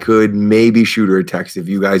late, but I could maybe shoot her a text if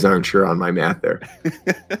you guys aren't sure on my math there.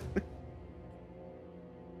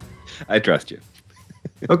 I trust you.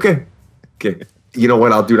 Okay. Okay. You know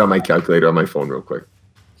what? I'll do it on my calculator on my phone real quick.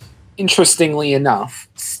 Interestingly enough,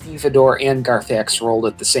 Stevedore and Garthax rolled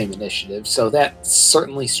at the same initiative, so that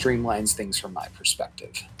certainly streamlines things from my perspective.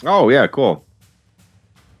 Oh, yeah, cool.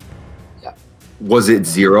 Was it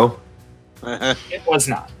 0? It was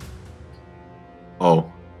not.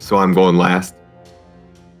 Oh, so I'm going last.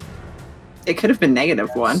 It could have been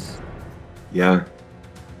 -1. Yeah.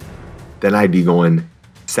 Then I'd be going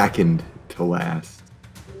second to last.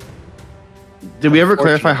 Did we ever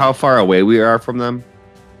clarify how far away we are from them?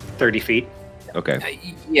 30 feet. Okay.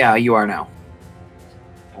 Yeah, you are now.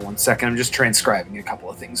 1 second, I'm just transcribing a couple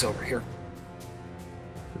of things over here.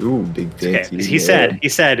 Ooh, big Okay. fancy. He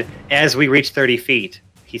said, as we reached 30 feet,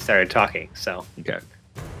 he started talking. So Okay.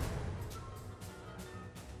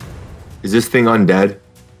 Is this thing undead?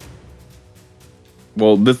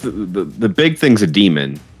 Well, the big thing's a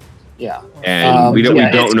demon, Yeah. and we don't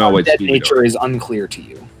its know what undead Stevedore. nature is unclear to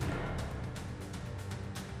you.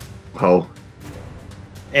 Oh,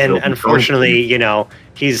 and Nope. unfortunately,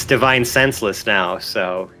 he's divine senseless now.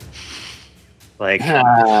 So like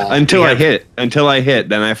Until We I hit,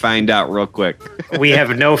 then I find out real quick. we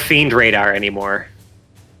have no fiend radar anymore.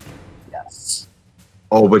 Yes.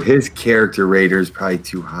 oh, but his character rater is probably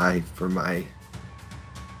too high for my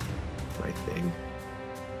thing.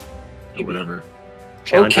 Or whatever.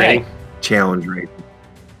 Challenge Okay. rating. Challenge rate.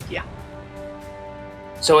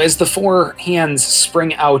 So as the 4 hands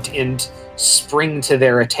spring out and spring to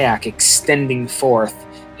their attack, extending forth,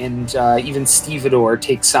 and even Stevedore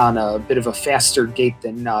takes on a bit of a faster gait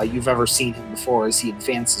than you've ever seen him before as he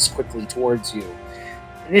advances quickly towards you.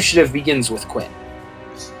 Initiative begins with Quinn.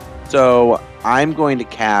 So I'm going to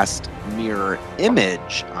cast Mirror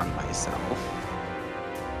Image on myself.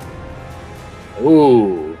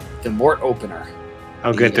 Ooh, the Mort opener.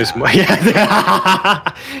 Oh, good. There's Yeah. more. Yeah.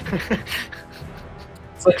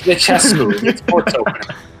 It's like the chess move. It's Mort's opener.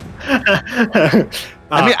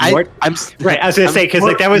 I mean, Mort- I'm right. I was gonna I'm- say because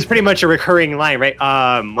that was pretty much a recurring line, right?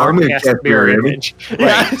 Mort I'm gonna cast cast mirror mirror image.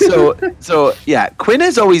 Right. So yeah, Quinn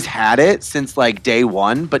has always had it since like day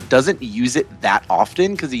 1, but doesn't use it that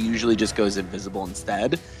often because he usually just goes invisible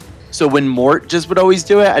instead. So when Mort just would always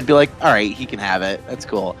do it, I'd be like, all right, he can have it. That's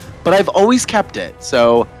cool. But I've always kept it,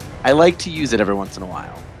 so I like to use it every once in a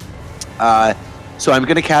while. So I'm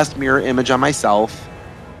gonna cast Mirror Image on myself,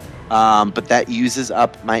 but that uses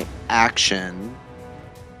up my action.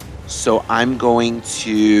 So I'm going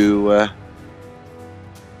to.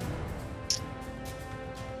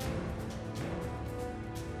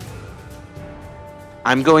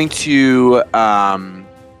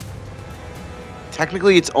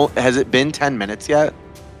 Technically, has it been 10 minutes yet?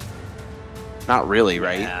 Not really,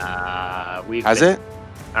 right? We've Has been it?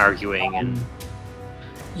 arguing and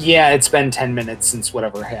Yeah, it's been 10 minutes since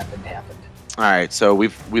whatever happened. All right, so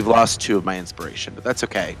we've lost 2 of my inspiration, but that's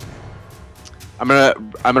okay. I'm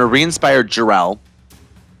gonna re-inspire Jarrell.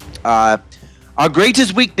 Our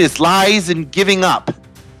greatest weakness lies in giving up.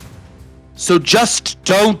 So just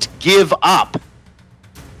don't give up.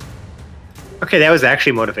 okay, that was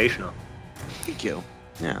actually motivational. Thank you.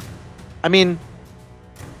 Yeah. I mean,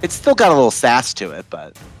 it's still got a little sass to it,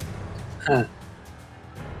 but. Huh.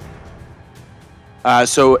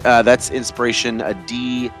 So that's inspiration, a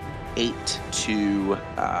D8 to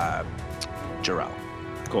Jarrell.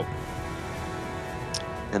 Cool.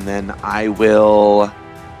 And then I will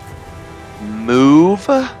move.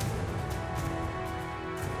 No,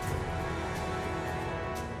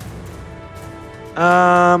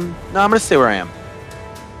 I'm gonna stay where I am.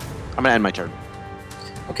 I'm gonna end my turn.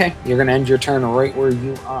 Okay, you're going to end your turn right where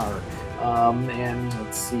you are. And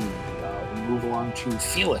let's see. We move along to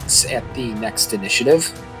Felix at the next initiative.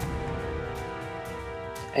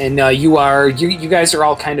 And you guys are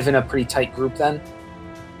all kind of in a pretty tight group then?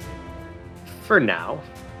 For now.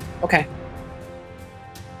 Okay.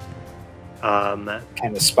 Um,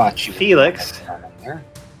 Kind of spot you. Felix. There.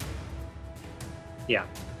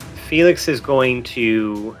 Felix is going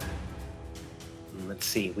to. Let's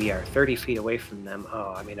see. We are 30 feet away from them.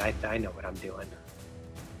 Oh, I mean, I know what I'm doing.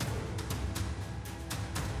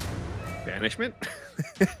 Banishment?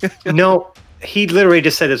 No, he literally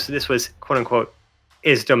just said this was quote unquote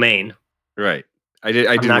his domain. Right. I did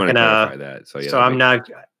not want to gonna- clarify that. So yeah. So that I'm makes-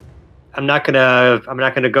 not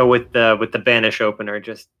gonna go with the banish opener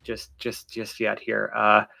just yet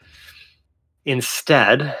here.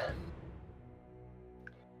 Instead,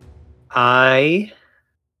 I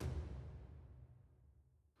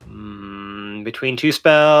between 2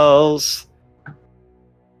 spells.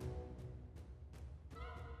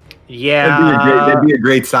 Yeah, That'd be a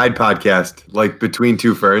great side podcast, like Between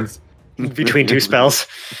Two Ferns. between 2 spells.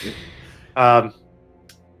 I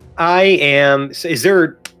am. So is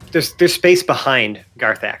there's space behind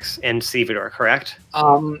Garthax and Stevedore, correct?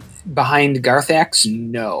 Behind Garthax,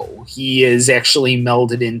 no. He is actually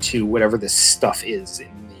melded into whatever this stuff is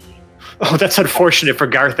in the. Oh, that's unfortunate for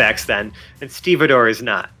Garthax then. And Stevedore is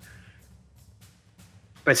not.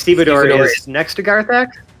 But Stevedore is next to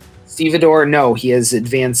Garthax? Stevedore, no. He has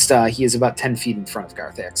advanced. He is about 10 feet in front of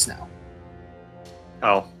Garthax now.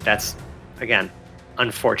 Oh, that's, again,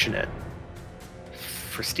 unfortunate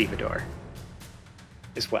for Stevedore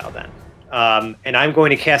as well then. And I'm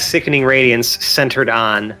going to cast Sickening Radiance centered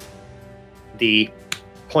on the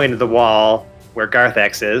point of the wall where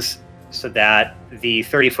Garthax is, so that the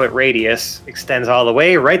 30-foot radius extends all the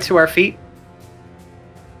way right to our feet.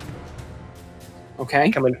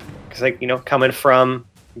 Okay. Coming from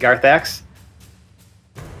Garthax.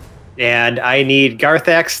 And I need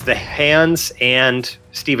Garthax, the hands, and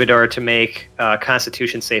Stevedore to make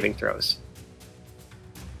Constitution saving throws.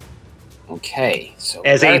 Okay. So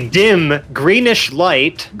As a dim greenish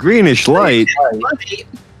light Greenish light.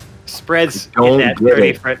 spreads I don't in that get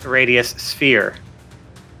it. 30-foot radius sphere.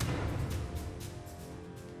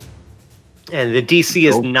 And the DC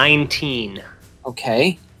is Nope. 19.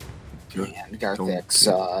 Okay. Don't- And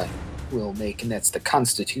Garthax will make, and that's the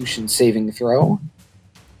Constitution saving throw.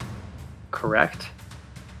 Correct.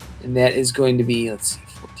 And that is going to be, let's see,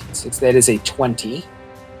 14, 6. That is a 20.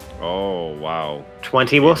 Oh wow.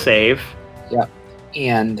 20 will save.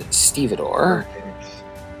 And Stevedore.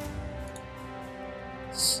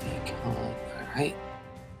 Let's see, come on. All right.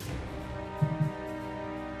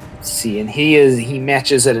 Let's see, and he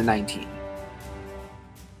matches at a 19.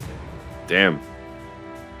 Damn.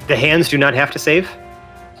 The hands do not have to save.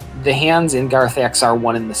 The hands in Garthax are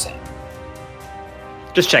one and the same.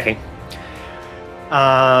 Just checking.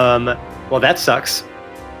 Well, that sucks.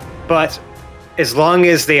 But as long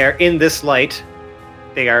as they are in this light,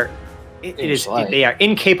 they are. They are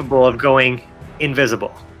incapable of going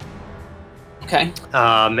invisible. Okay.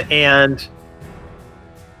 And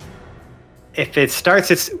if it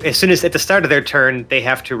starts, as soon as at the start of their turn, they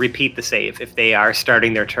have to repeat the save if they are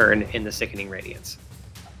starting their turn in the Sickening Radiance.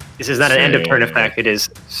 This is not an end of turn effect; it is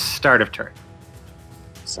start of turn.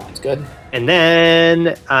 Sounds good. And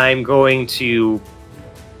then I'm going to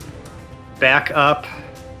back up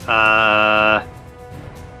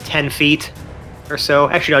 10 feet or so.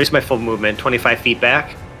 Actually, I'll use my full movement, 25 feet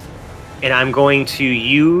back. And I'm going to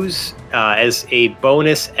use, as a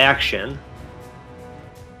bonus action,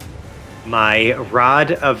 my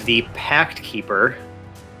Rod of the Pact Keeper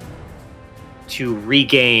to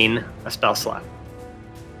regain a spell slot.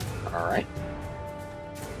 All right.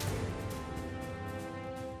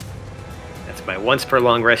 That's It's my once per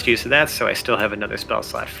long rest use of that, so I still have another spell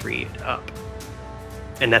slot freed up.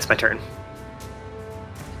 And that's my turn.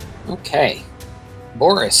 Okay.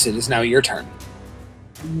 Boris, it is now your turn.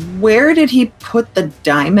 Where did he put the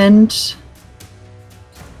diamond?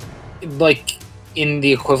 Like, in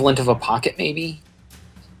the equivalent of a pocket, maybe?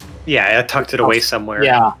 Yeah, I tucked it away somewhere.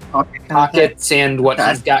 Yeah. Pocket. Pockets and what Okay.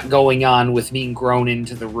 he's got going on with being grown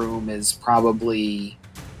into the room is probably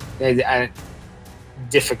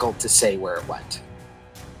difficult to say where it went.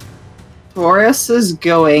 Boris is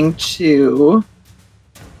going to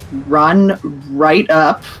run right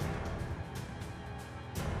up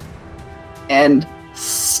and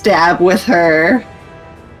stab with her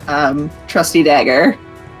trusty dagger.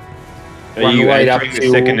 Are Run you right up entering to the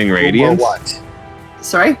sickening whom or radiance? what?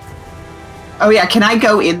 Sorry? Oh yeah, can I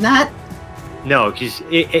go in that? No, because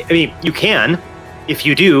I mean, you can. If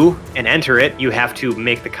you do and enter it, you have to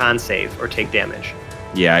make the con save or take damage.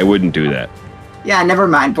 Yeah, I wouldn't do that. Yeah, never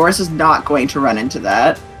mind. Boris is not going to run into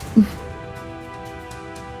that.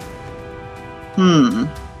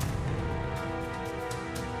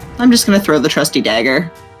 I'm just going to throw the trusty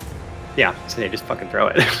dagger. Yeah, so they just fucking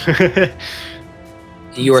throw it.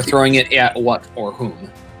 You are throwing it at what or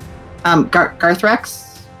whom?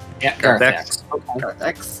 Garthrex? At Garthax. Garthax. Okay.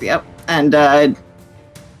 Garthrex, yep. And I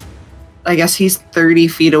guess he's 30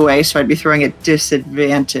 feet away, so I'd be throwing at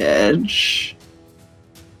disadvantage.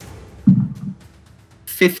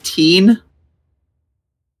 15?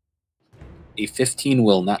 A 15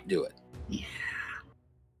 will not do it.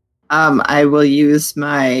 I will use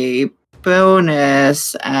my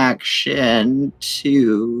bonus action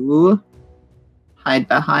to hide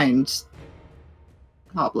behind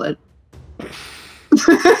Hoblet.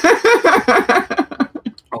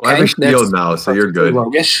 I have a shield now, so you're good.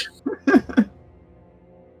 Roguish.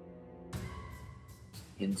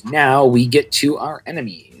 And now we get to our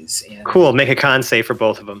enemies. And Cool, make a con save for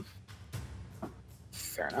both of them.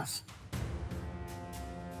 fair enough.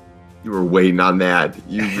 You were waiting on that.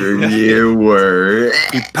 You were.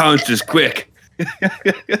 He pounced us quick.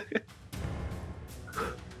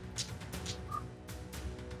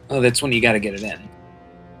 Oh, that's when you got to get it in.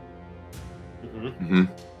 Mhm.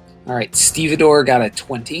 All right, Stevedore got a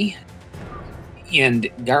 20, and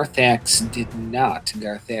Garthax did not.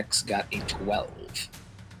 Garthax got a 12.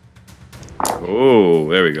 Oh,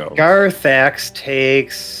 there we go. Garthax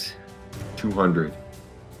takes 200.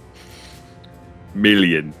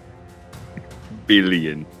 Million.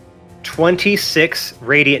 Billion. 26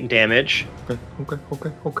 radiant damage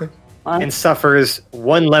Okay. and suffers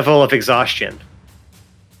 1 level of exhaustion.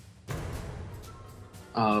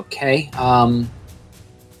 Okay.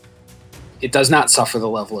 It does not suffer the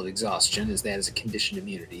level of exhaustion, as that is a conditioned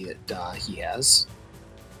immunity that he has.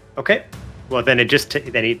 Okay. Well, then he just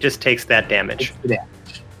takes that damage. It's the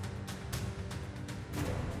damage.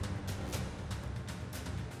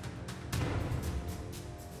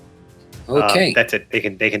 Okay. That's it. They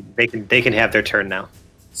can have their turn now.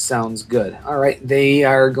 Sounds good. All right, they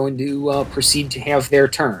are going to proceed to have their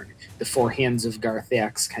turn. The four hands of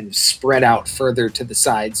Garthax kind of spread out further to the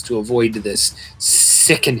sides to avoid this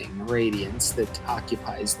sickening radiance that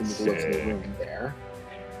occupies the middle of the Sick. room there.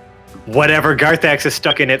 Whatever, Garthax is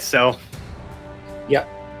stuck in it, so Yep.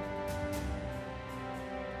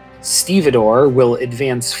 Stevedore will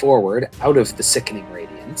advance forward out of the sickening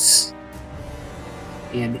radiance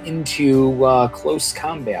and into close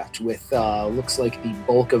combat with looks like the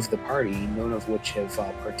bulk of the party, none of which have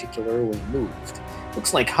particularly moved.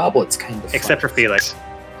 Looks like Hoblet's kind of except for fine. Felix.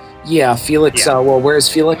 Yeah, Felix. Yeah. Well, where's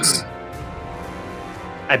Felix?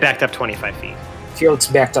 I backed up 25 feet. Felix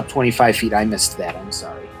backed up 25 feet. I missed that. I'm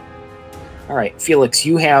sorry. All right, Felix,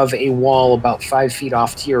 you have a wall about 5 feet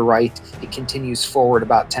off to your right. It continues forward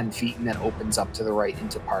about 10 feet and then opens up to the right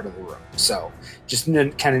into part of the room. So just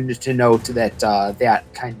kind of to note that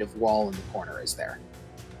that kind of wall in the corner is there.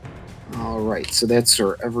 All right, so that's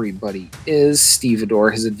where everybody is.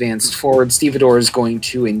 Stevedore has advanced forward. Stevedore is going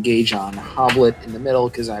to engage on Hoblet in the middle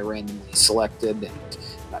because I randomly selected, and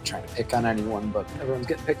I'm not trying to pick on anyone, but everyone's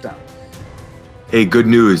getting picked on. Hey, good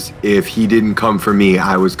news. If he didn't come for me,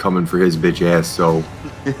 I was coming for his bitch ass, so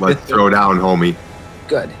let's throw down, homie.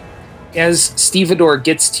 Good. As Stevedore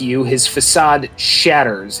gets to you, his facade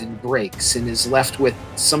shatters and breaks and is left with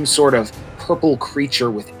some sort of purple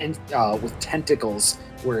creature with tentacles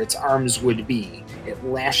where its arms would be. It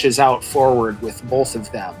lashes out forward with both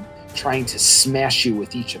of them, trying to smash you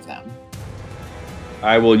with each of them.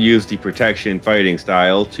 I will use the protection fighting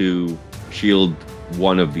style to shield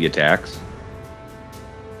one of the attacks.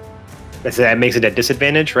 That makes it a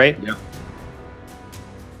disadvantage, right? Yep.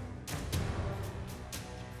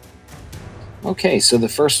 Okay, so the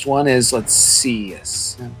first one is, let's see,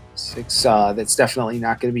 6. That's definitely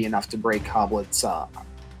not going to be enough to break Hoblet's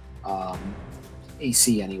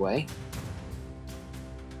AC anyway.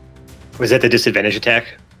 Was that the disadvantage attack?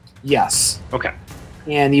 Yes. Okay.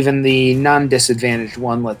 And even the non-disadvantaged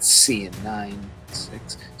one, let's see, 9,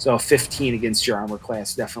 6. So 15 against your armor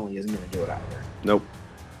class definitely isn't going to do it either. Nope.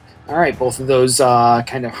 All right, both of those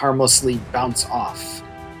kind of harmlessly bounce off.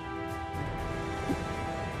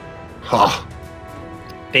 Huh.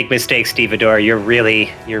 Big mistake, Stevedore. You're really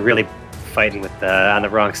fighting with on the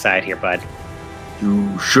wrong side here, bud.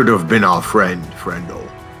 You should have been our friend, friendo.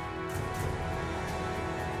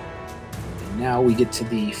 And now we get to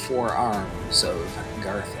the 4 arms of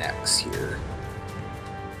Garthax here.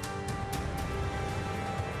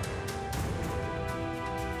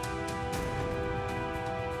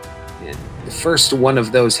 And the first one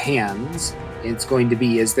of those hands, it's going to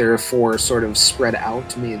be, as there are 4 sort of spread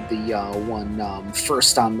out, made the one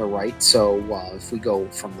first on the right. So if we go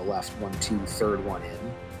from the left, 1, 2, third one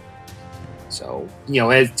in. So,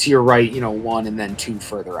 to your right, 1 and then 2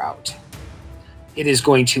 further out. It is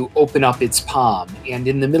going to open up its palm, and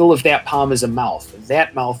in the middle of that palm is a mouth.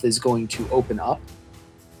 That mouth is going to open up,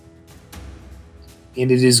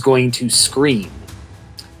 and it is going to scream.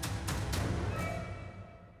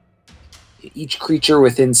 Each creature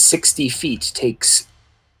within 60 feet takes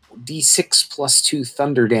D6 plus 2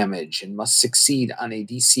 thunder damage and must succeed on a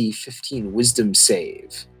DC 15 wisdom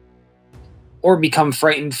save. Or become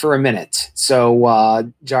frightened for a minute. So,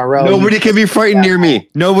 Jarrell... Nobody can be frightened near me.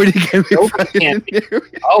 Nobody can be frightened near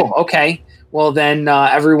me. Oh, okay. Well, then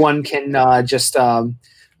everyone can just... let's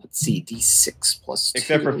see, D6 plus 2.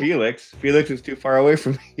 Except for Felix. Felix is too far away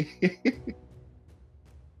from me.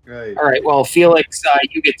 Right. All right, well, Felix,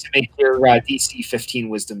 you get to make your DC 15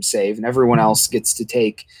 wisdom save, and everyone else gets to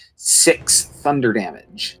take 6 thunder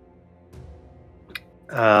damage.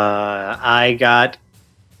 I got...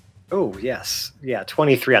 Oh, yes. Yeah,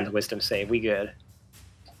 23 on the wisdom save. We good.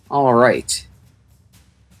 All right.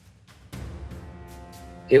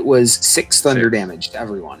 It was 6 thunder damage to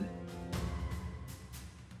everyone.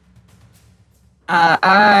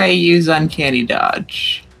 I use Uncanny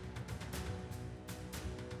Dodge.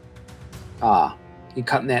 You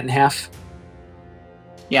cutting that in half?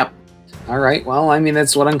 Yep. All right, well, I mean,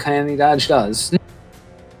 that's what Uncanny Dodge does.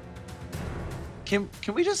 Can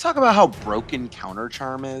we just talk about how broken Counter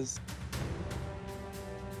Charm is?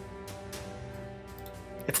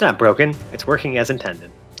 It's not broken. It's working as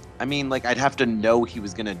intended. I mean, I'd have to know he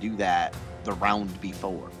was going to do that the round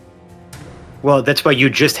before. Well, that's why you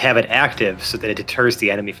just have it active so that it deters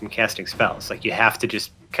the enemy from casting spells. You have to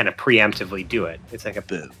just kind of preemptively do it. It's like a...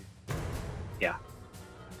 Boom. Yeah.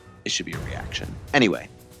 It should be a reaction. Anyway,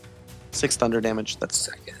 6 thunder damage. That's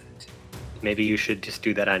Second. Maybe you should just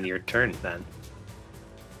do that on your turn then.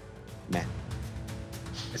 Meh.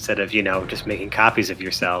 Instead of, just making copies of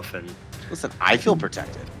yourself and... Listen, I feel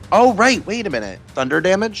protected. Oh, right. Wait a minute. Thunder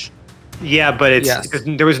damage? Yeah, but Yes.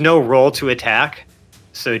 there was no roll to attack,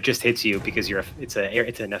 so it just hits you because it's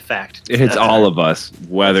an effect. It hits all of us,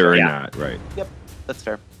 whether or Yeah. not, right? Yep. That's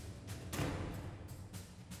fair.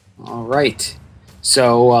 All right.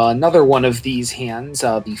 So another one of these hands,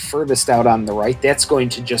 the furthest out on the right, that's going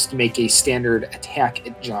to just make a standard attack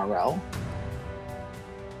at Jarrell.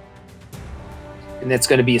 And that's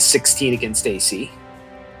going to be a 16 against AC.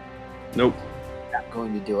 Nope. Not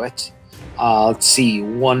going to do it. Let's see,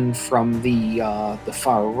 one from the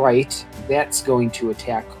far right. That's going to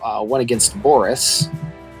attack one against Boris.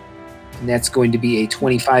 And that's going to be a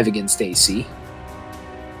 25 against AC.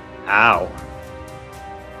 Ow.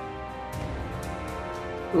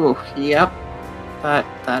 Ooh, yep.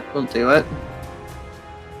 That will do it.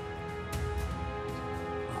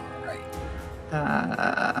 All right.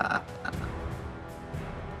 Uh,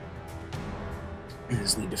 I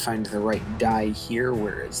just need to find the right die here.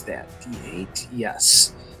 Where is that? D8.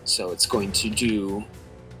 Yes. So it's going to do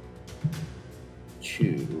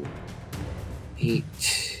 2,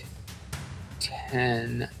 8,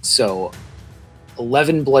 10. So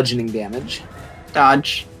 11 bludgeoning damage.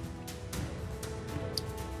 dodge.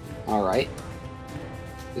 All right.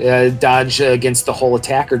 Dodge against the whole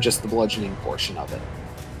attack or just the bludgeoning portion of it?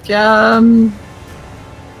 Can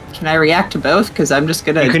I react to both? Because I'm just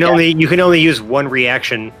gonna. You can only use one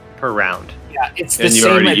reaction per round. Yeah, it's the And you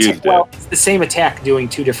same already attack. used it. Well, it's the same attack doing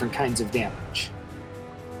 2 different kinds of damage.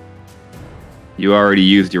 You already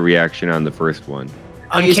used your reaction on the first one.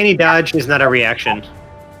 Uncanny dodge is not a reaction.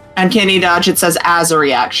 Uncanny dodge. It says as a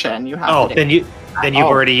reaction. You have. Oh, to then you've Oh,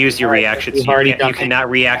 already used your alright, reaction. you've So already you done cannot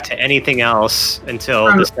react to anything else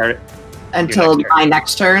until the start. until next turn. my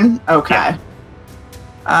next turn. Okay. Yeah.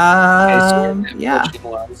 Yeah. Potion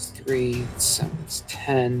was 3, 7,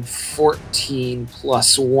 10, 14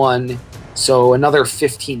 plus 1. So another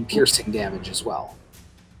 15 piercing damage as well.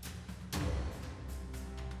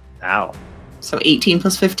 Ow. So 18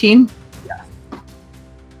 plus 15.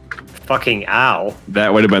 Fucking ow.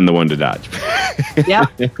 That would have been the one to dodge. Yeah.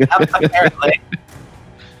 Apparently.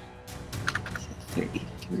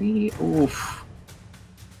 33. Oof.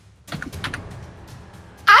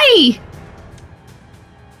 Aye.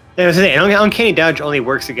 I was saying, Uncanny Dodge only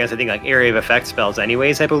works against, I think, like area of effect spells,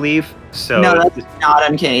 anyways. I believe. So No, that's not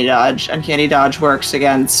Uncanny Dodge. Uncanny Dodge works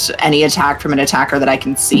against any attack from an attacker that I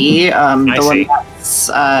can see. The see. one that's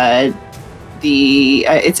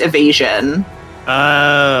it's evasion.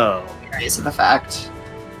 Oh. Areas of effect.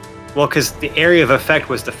 Well, because the area of effect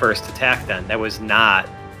was the first attack. Then that was not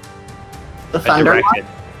The a thunder one. directed.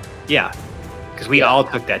 Yeah, because we all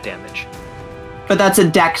took that damage. But that's a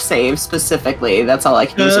deck save specifically. That's all I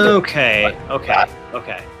can use. Okay.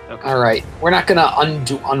 All right, we're not going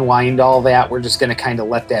to unwind all that. We're just going to kind of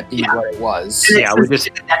let that be what it was. Yeah, we're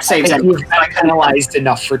just deck I saves. think you've been penalized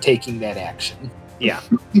enough for taking that action. yeah.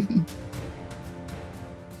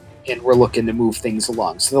 And we're looking to move things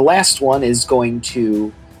along. So the last one is going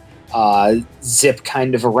to zip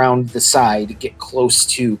kind of around the side, get close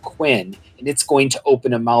to Quinn, and it's going to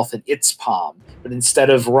open a mouth in its palm. But instead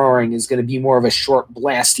of roaring, is going to be more of a short,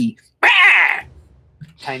 blasty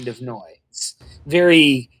kind of noise.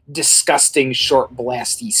 Very disgusting, short,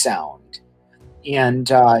 blasty sound. And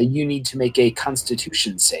you need to make a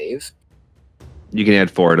Constitution save. You can add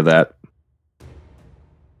 4 to that.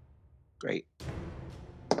 Great.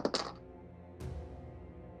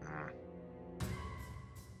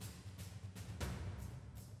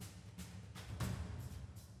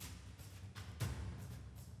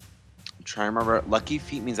 I'm trying to remember. Lucky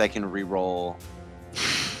feat means I can re-roll.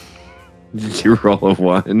 Did you roll a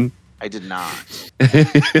 1? I did not,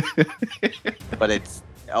 but it's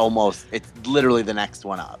literally the next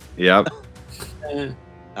one up. Yep.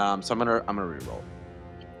 Uh, So I'm gonna re-roll.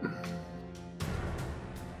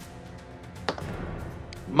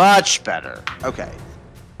 Much better. Okay.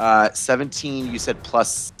 17. You said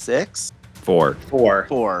plus 6. 4.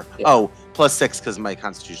 4. Yeah. Oh, plus 6 because my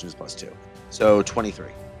Constitution is plus 2. So 23.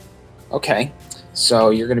 Okay, so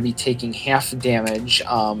you're going to be taking half damage.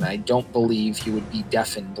 I don't believe you would be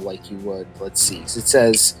deafened like you would. Let's see. So it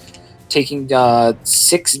says taking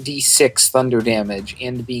 6d6 thunder damage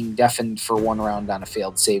and being deafened for 1 round on a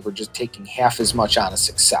failed save, or just taking half as much on a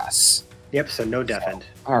success. Yep. So no deafened.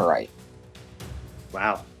 All right.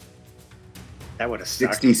 Wow. That would have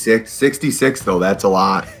sucked. 66 though, that's a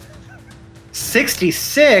lot.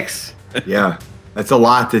 66. Yeah, that's a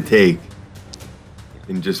lot to take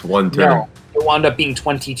in just one turn. No, it wound up being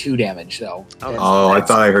 22 damage, though. Oh, I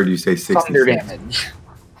thought I heard you say 66. thunder damage.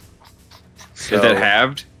 So Is that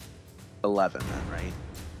halved? 11 then, right?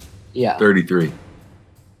 Yeah. 33.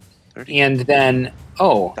 30. And then,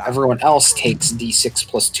 everyone else takes d6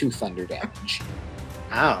 plus 2 thunder damage.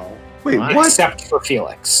 Ow. Wait, Why? what? Except for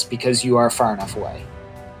Felix, because you are far enough away.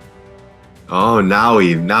 Oh, now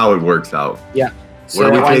it works out. So What are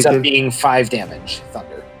it we winds up taking? being 5 damage,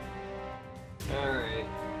 thunder.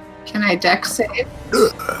 Can I deck save?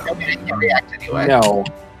 I mean, I can't react anyway. No,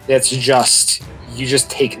 that's just, you just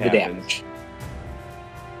take the Happens. damage.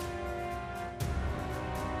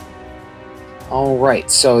 All right,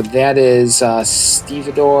 so that is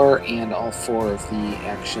Stevedore and all 4 of the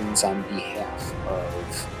actions on behalf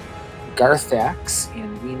of Garthax,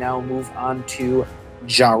 and we now move on to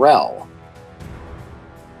Jarrell.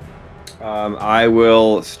 I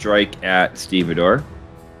will strike at Stevedore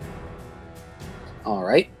All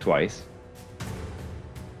right, twice.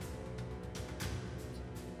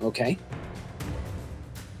 okay.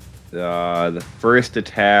 The first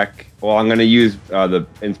attack. Well, I'm going to use the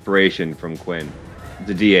inspiration from Quinn.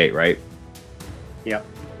 It's a D8, right? Yep.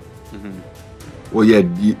 Mm-hmm. Well, yeah,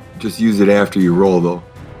 you just use it after you roll, though.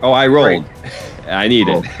 Oh, I rolled. I need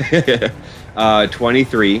it.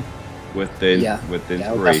 23 with the with the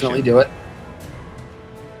That'll inspiration, definitely do it.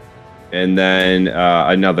 and then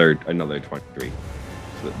another 23.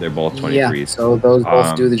 So they're both 23s. Yeah, so those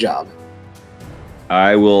both do the job.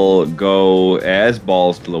 I will go as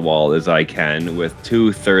balls to the wall as I can with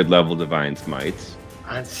 2 third-level Divine Smites.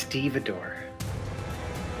 On Stevedore.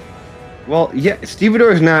 Well, yeah,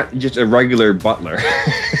 Stevedore is not just a regular butler.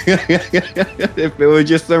 If it was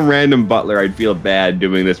just some random butler, I'd feel bad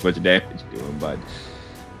doing this much damage to him. But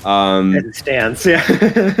As it stands,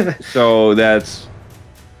 yeah. so that's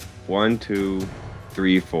 1, 2,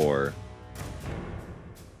 3, 4.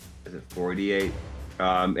 Is it 48?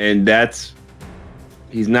 And that's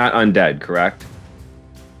he's not undead, correct?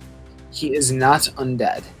 He is not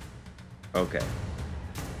undead. Okay.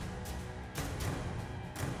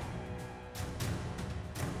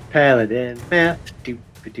 Paladin math. Do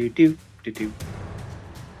do do do do.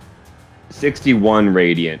 61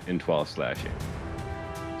 radiant and 12 slashing.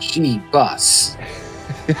 Gee, bus.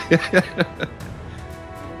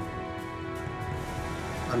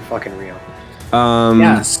 Unfucking real.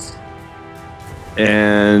 Yes.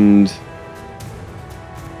 And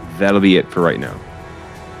that'll be it for right now.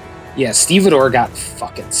 Yeah, Stevedore got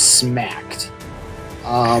fucking smacked.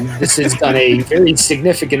 This has done a very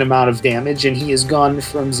significant amount of damage, and he has gone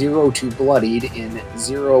from 0 to bloodied in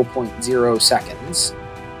 0.0 seconds.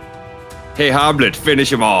 Hey, Hoblet,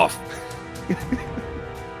 finish him off.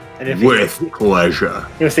 And if With pleasure.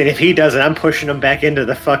 if he doesn't, I'm pushing him back into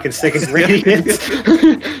the fucking second radiance.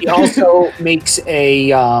 He also makes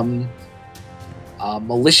a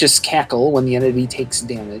malicious cackle when the entity takes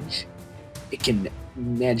damage. It can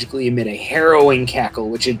magically emit a harrowing cackle,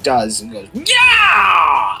 which it does, and goes,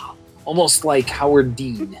 yeah! Almost like Howard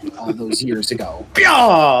Dean all those years ago.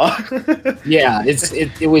 Yeah,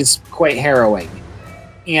 it was quite harrowing.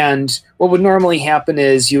 And what would normally happen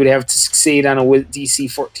is you would have to succeed on a DC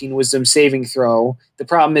 14 Wisdom saving throw. The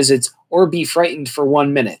problem is it's or be frightened for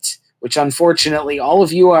 1 minute, which unfortunately all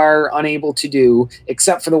of you are unable to do,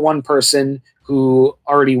 except for the one person who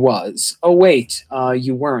already was. Oh wait,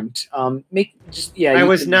 you weren't. I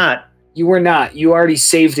was not. You were not. You already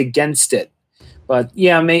saved against it. But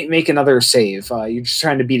yeah, make another save. You're just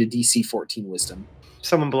trying to beat a DC 14 Wisdom.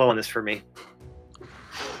 Someone blow on this for me.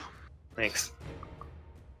 Thanks.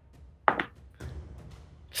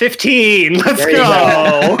 15. Let's There you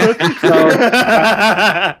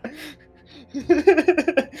go.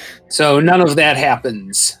 So none of that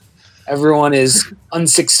happens. Everyone is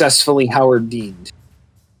unsuccessfully Howard Deaned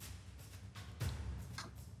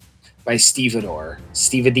by Stevedore.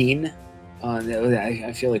 Stevedine?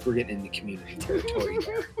 I feel like we're getting into community territory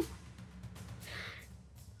there.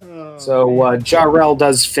 So Jarrell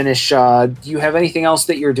does finish. Do you have anything else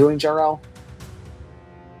that you're doing, Jarrell?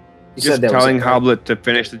 You Just telling Hoblet to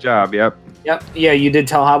finish the job, yep. Yep, yeah, you did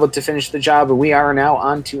tell Hoblet to finish the job, and we are now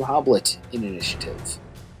on to Hoblet in initiative.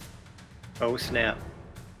 Oh, snap.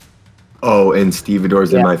 Oh, and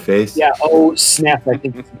Stevedore's in my face? Yeah, oh, snap. I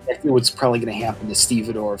think that's exactly what's probably going to happen to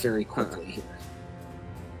Stevedore very quickly here.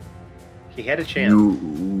 He had a chance.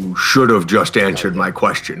 You should have just answered my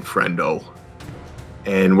question, friendo.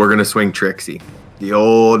 And we're going to swing Trixie. The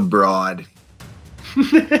old broad.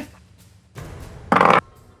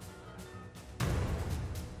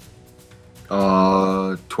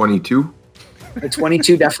 22. The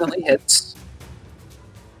 22 definitely hits.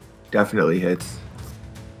 Definitely hits.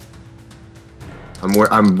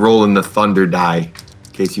 I'm rolling the thunder die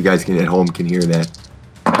in case you guys at home can hear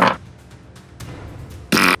that.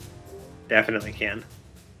 Definitely can.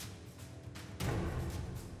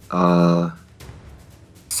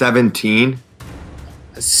 17.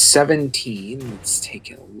 A 17. Let's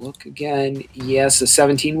take a look again. Yes, a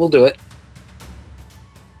 17 will do it.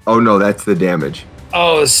 Oh no, that's the damage.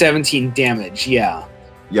 Oh, 17 damage. Yeah.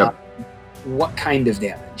 Yep. What kind of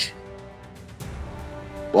damage?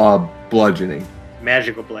 Bludgeoning.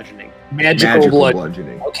 Magical bludgeoning. Magical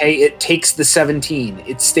bludgeoning. Okay, it takes the 17.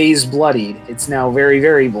 It stays bloodied. It's now very,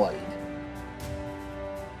 very bloodied.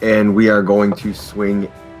 And we are going to swing.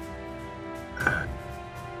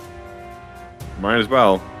 Might as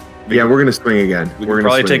well. Yeah, we're gonna swing again. We can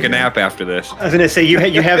probably take a nap after this. I was gonna say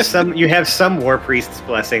you have some War Priest's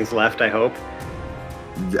blessings left. I hope.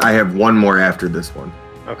 I have one more after this one.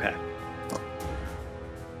 Okay.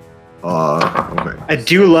 Okay. I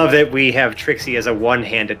do love that we have Trixie as a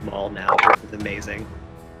one-handed maul now. It's amazing.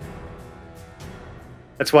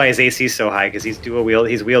 That's why his AC is so high, because he's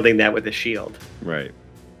he's wielding that with a shield. Right.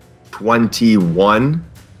 21.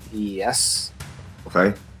 Yes.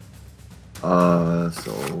 Okay.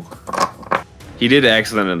 So he did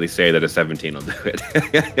accidentally say that a 17 will do it.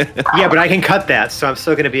 Yeah, but I can cut that, so I'm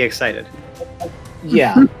still going to be excited.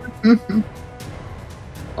 Yeah.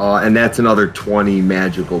 And that's another 20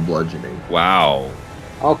 magical bludgeoning. Wow.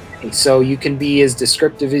 Okay, so you can be as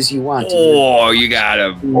descriptive as you want. Oh, you got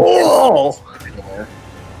him. Oh!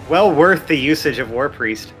 Well worth the usage of War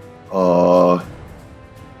Priest. You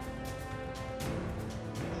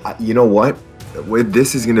know what?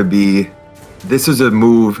 This is a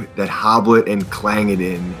move that Hoblet and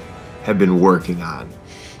Clangadin have been working on.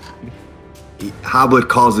 Hoblet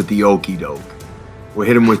calls it the okie doke. We'll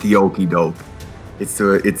hit him with the okie doke. It's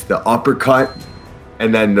the uppercut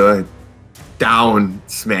and then the down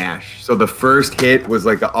smash. So the first hit was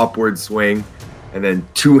like an upward swing, and then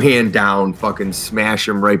 2-hand down, fucking smash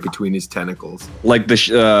him right between his tentacles. Like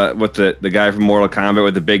the guy from Mortal Kombat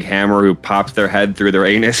with the big hammer who pops their head through their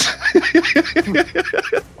anus.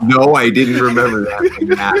 No, I didn't remember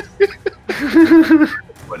that. That's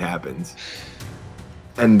what happens.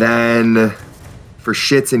 And then for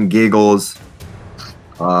shits and giggles,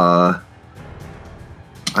 I'm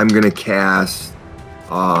gonna cast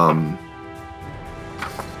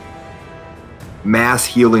Mass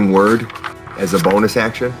Healing Word as a bonus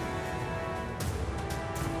action.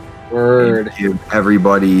 Word. And give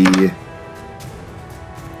everybody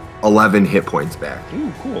 11 hit points back.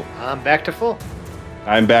 Ooh, cool. I'm back to full.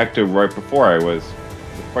 I'm back to right before I was.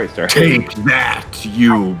 The fight started. Take that,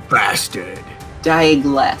 you bastard.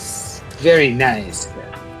 Dying less. Very nice.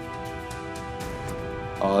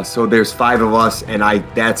 So there's 5 of us, and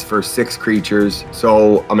that's for 6 creatures.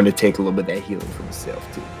 So I'm gonna take a little bit of that healing for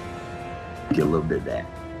myself too. Get a little bit of that.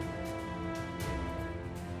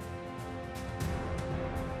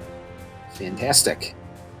 Fantastic.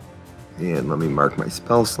 And let me mark my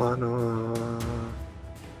spell slot. And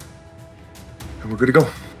we're good to go.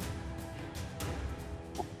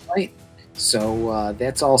 Right. So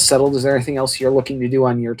that's all settled. Is there anything else you're looking to do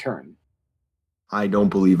on your turn? I don't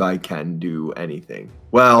believe I can do anything.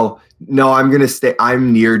 Well, no, I'm gonna stay.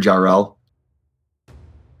 I'm near Jarrell.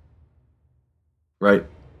 Right?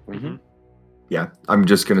 Mm-hmm. Yeah, I'm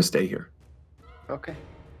just gonna stay here. Okay.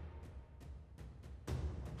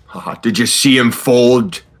 Haha, did you see him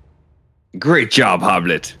fold? Great job,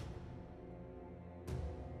 Hoblet.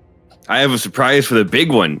 I have a surprise for the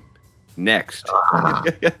big one next.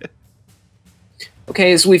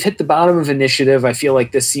 Okay, as we've hit the bottom of initiative, I feel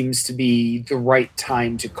like this seems to be the right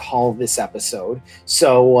time to call this episode.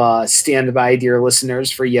 So stand by, dear listeners,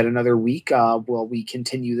 for yet another week while we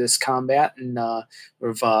continue this combat and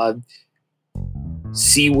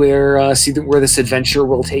see where this adventure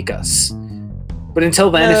will take us. But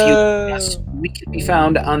until then, if you yes, we can be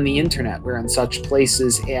found on the internet. We're on such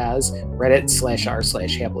places as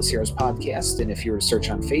Reddit/r/Hapless Heroes Podcast. And if you were to search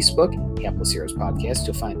on Facebook, Hapless Heroes Podcast,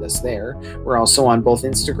 you'll find us there. We're also on both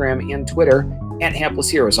Instagram and Twitter at Hapless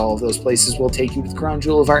Heroes. All of those places will take you to the crown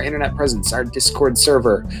jewel of our internet presence, our Discord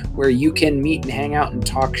server, where you can meet and hang out and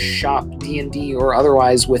talk shop, D&D, or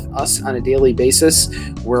otherwise with us on a daily basis.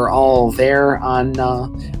 We're all there on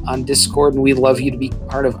Discord, and we'd love you to be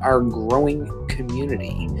part of our growing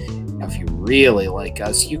community. Now, if you really like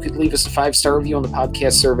us, you could leave us a 5-star review on the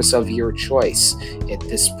podcast service of your choice. At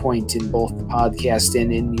this point in both the podcast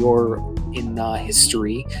and in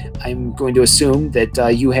history, I'm going to assume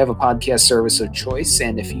that you have a podcast service of choice,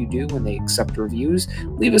 and if you do, when they accept reviews,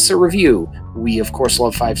 leave us a review. We, of course,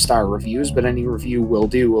 love 5-star reviews, but any review will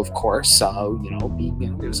do, of course.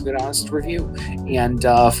 Give us a good, honest review. And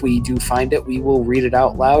if we do find it, we will read it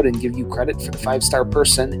out loud and give you credit for the 5-star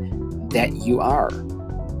person that you are.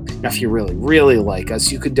 Now, if you really, really like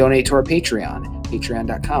us, you could donate to our Patreon,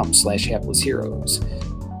 patreon.com/haplessheroes.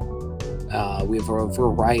 We have a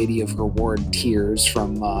variety of reward tiers,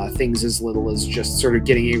 from things as little as just sort of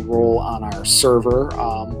getting a role on our server.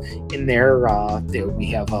 In there, we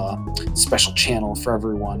have a special channel for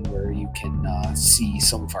everyone where you can see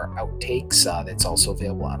some of our outtakes. That's also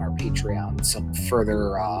available on our Patreon. Some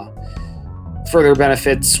further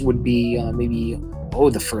benefits would be maybe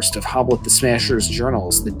the first of Hoblet the Smasher's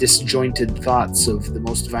journals, the disjointed thoughts of the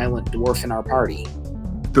most violent dwarf in our party.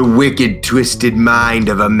 The wicked, twisted mind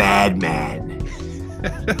of a madman.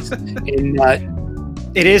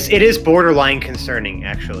 It is borderline concerning,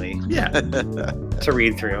 actually, Yeah. to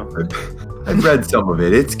read through. I've read some of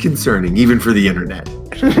it. It's concerning, even for the internet.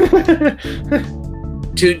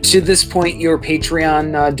 To this point, your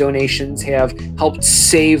Patreon donations have helped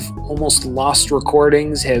save almost lost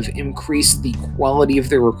recordings, have increased the quality of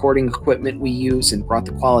the recording equipment we use, and brought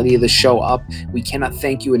the quality of the show up. We cannot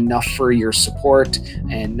thank you enough for your support,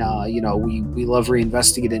 and we love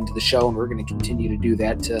reinvesting it into the show, and we're going to continue to do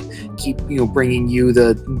that to keep bringing you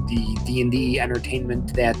the D&D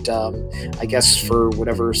entertainment that I guess for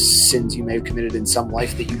whatever sins you may have committed in some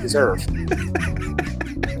life that you deserve.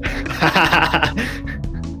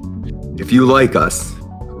 If you like us,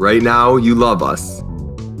 right now you love us,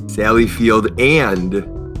 Sally Field, and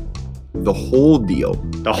the whole deal.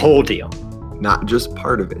 The whole deal. Not just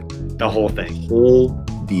part of it. The whole thing. Whole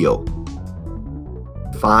deal.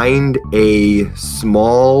 Find a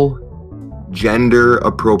small,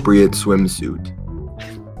 gender-appropriate swimsuit.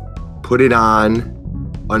 Put it on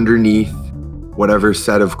underneath whatever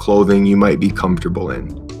set of clothing you might be comfortable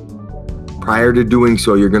in. Prior to doing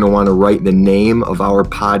so, you're going to want to write the name of our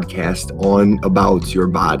podcast on about your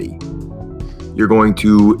body. You're going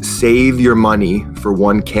to save your money for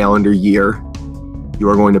 1 calendar year, You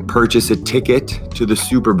are going to purchase a ticket to the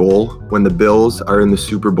Super Bowl when the Bills are in the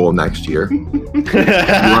Super Bowl next year. You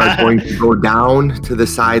are going to go down to the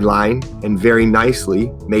sideline and very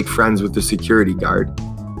nicely make friends with the security guard.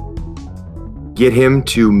 Get him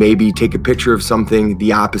to maybe take a picture of something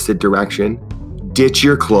the opposite direction. Ditch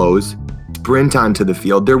your clothes. Sprint onto the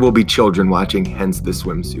field. There will be children watching, hence the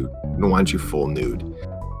swimsuit. I don't want you full nude.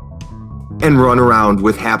 And run around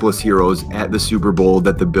with hapless heroes at the Super Bowl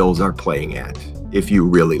that the Bills are playing at, if you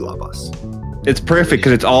really love us. It's perfect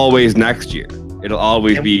because it's always next year. It'll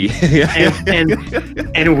always be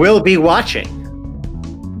and we'll be watching.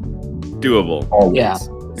 doable. Always. Yeah.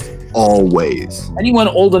 Always. Anyone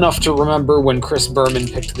old enough to remember when Chris Berman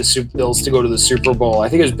picked the Bills to go to the Super Bowl? I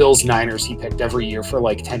think it was Bills-Niners he picked every year for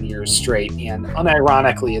like 10 years straight. And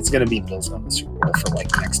unironically, it's going to be Bills going to the Super Bowl for like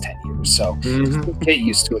the next 10 years. So get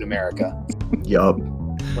used to it, America. Yup.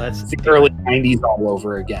 Let's It's the early 90s all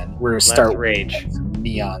over again. We're going to start rage. some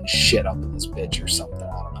neon shit up in this bitch or something. I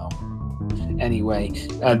don't know. Anyway,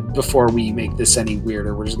 before we make this any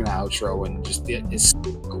weirder, we're just going to outro and just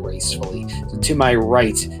gracefully. So to my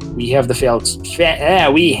right, we have the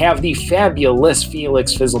fabulous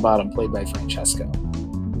Felix Fizzlebottom, played by Francesco.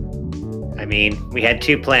 I mean, we had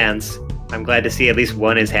two plans. I'm glad to see at least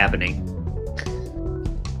one is happening.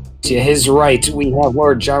 To his right, we have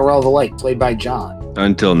Lord Jarrell the Light, played by John.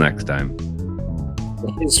 Until next time.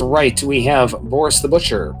 To his right, we have Boris the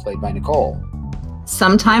Butcher, played by Nicole.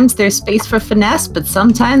 Sometimes there's space for finesse, but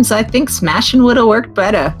sometimes I think smashing would have worked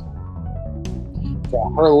better.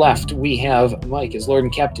 To her left, we have Mike as Lord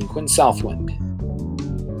and Captain Quinn Southwind.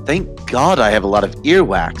 Thank God I have a lot of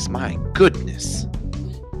earwax. My goodness.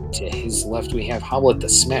 To his left, we have Howlett the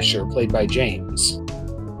Smasher, played by James.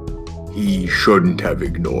 He shouldn't have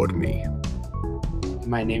ignored me.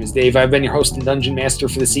 My name is Dave. I've been your host and dungeon master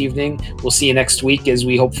for this evening. We'll see you next week as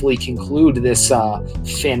we hopefully conclude this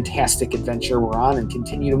fantastic adventure we're on and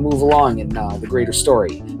continue to move along in the greater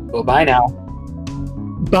story. Bye-bye now.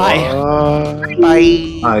 Bye.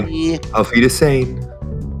 Bye. Bye. Auf Wiedersehen.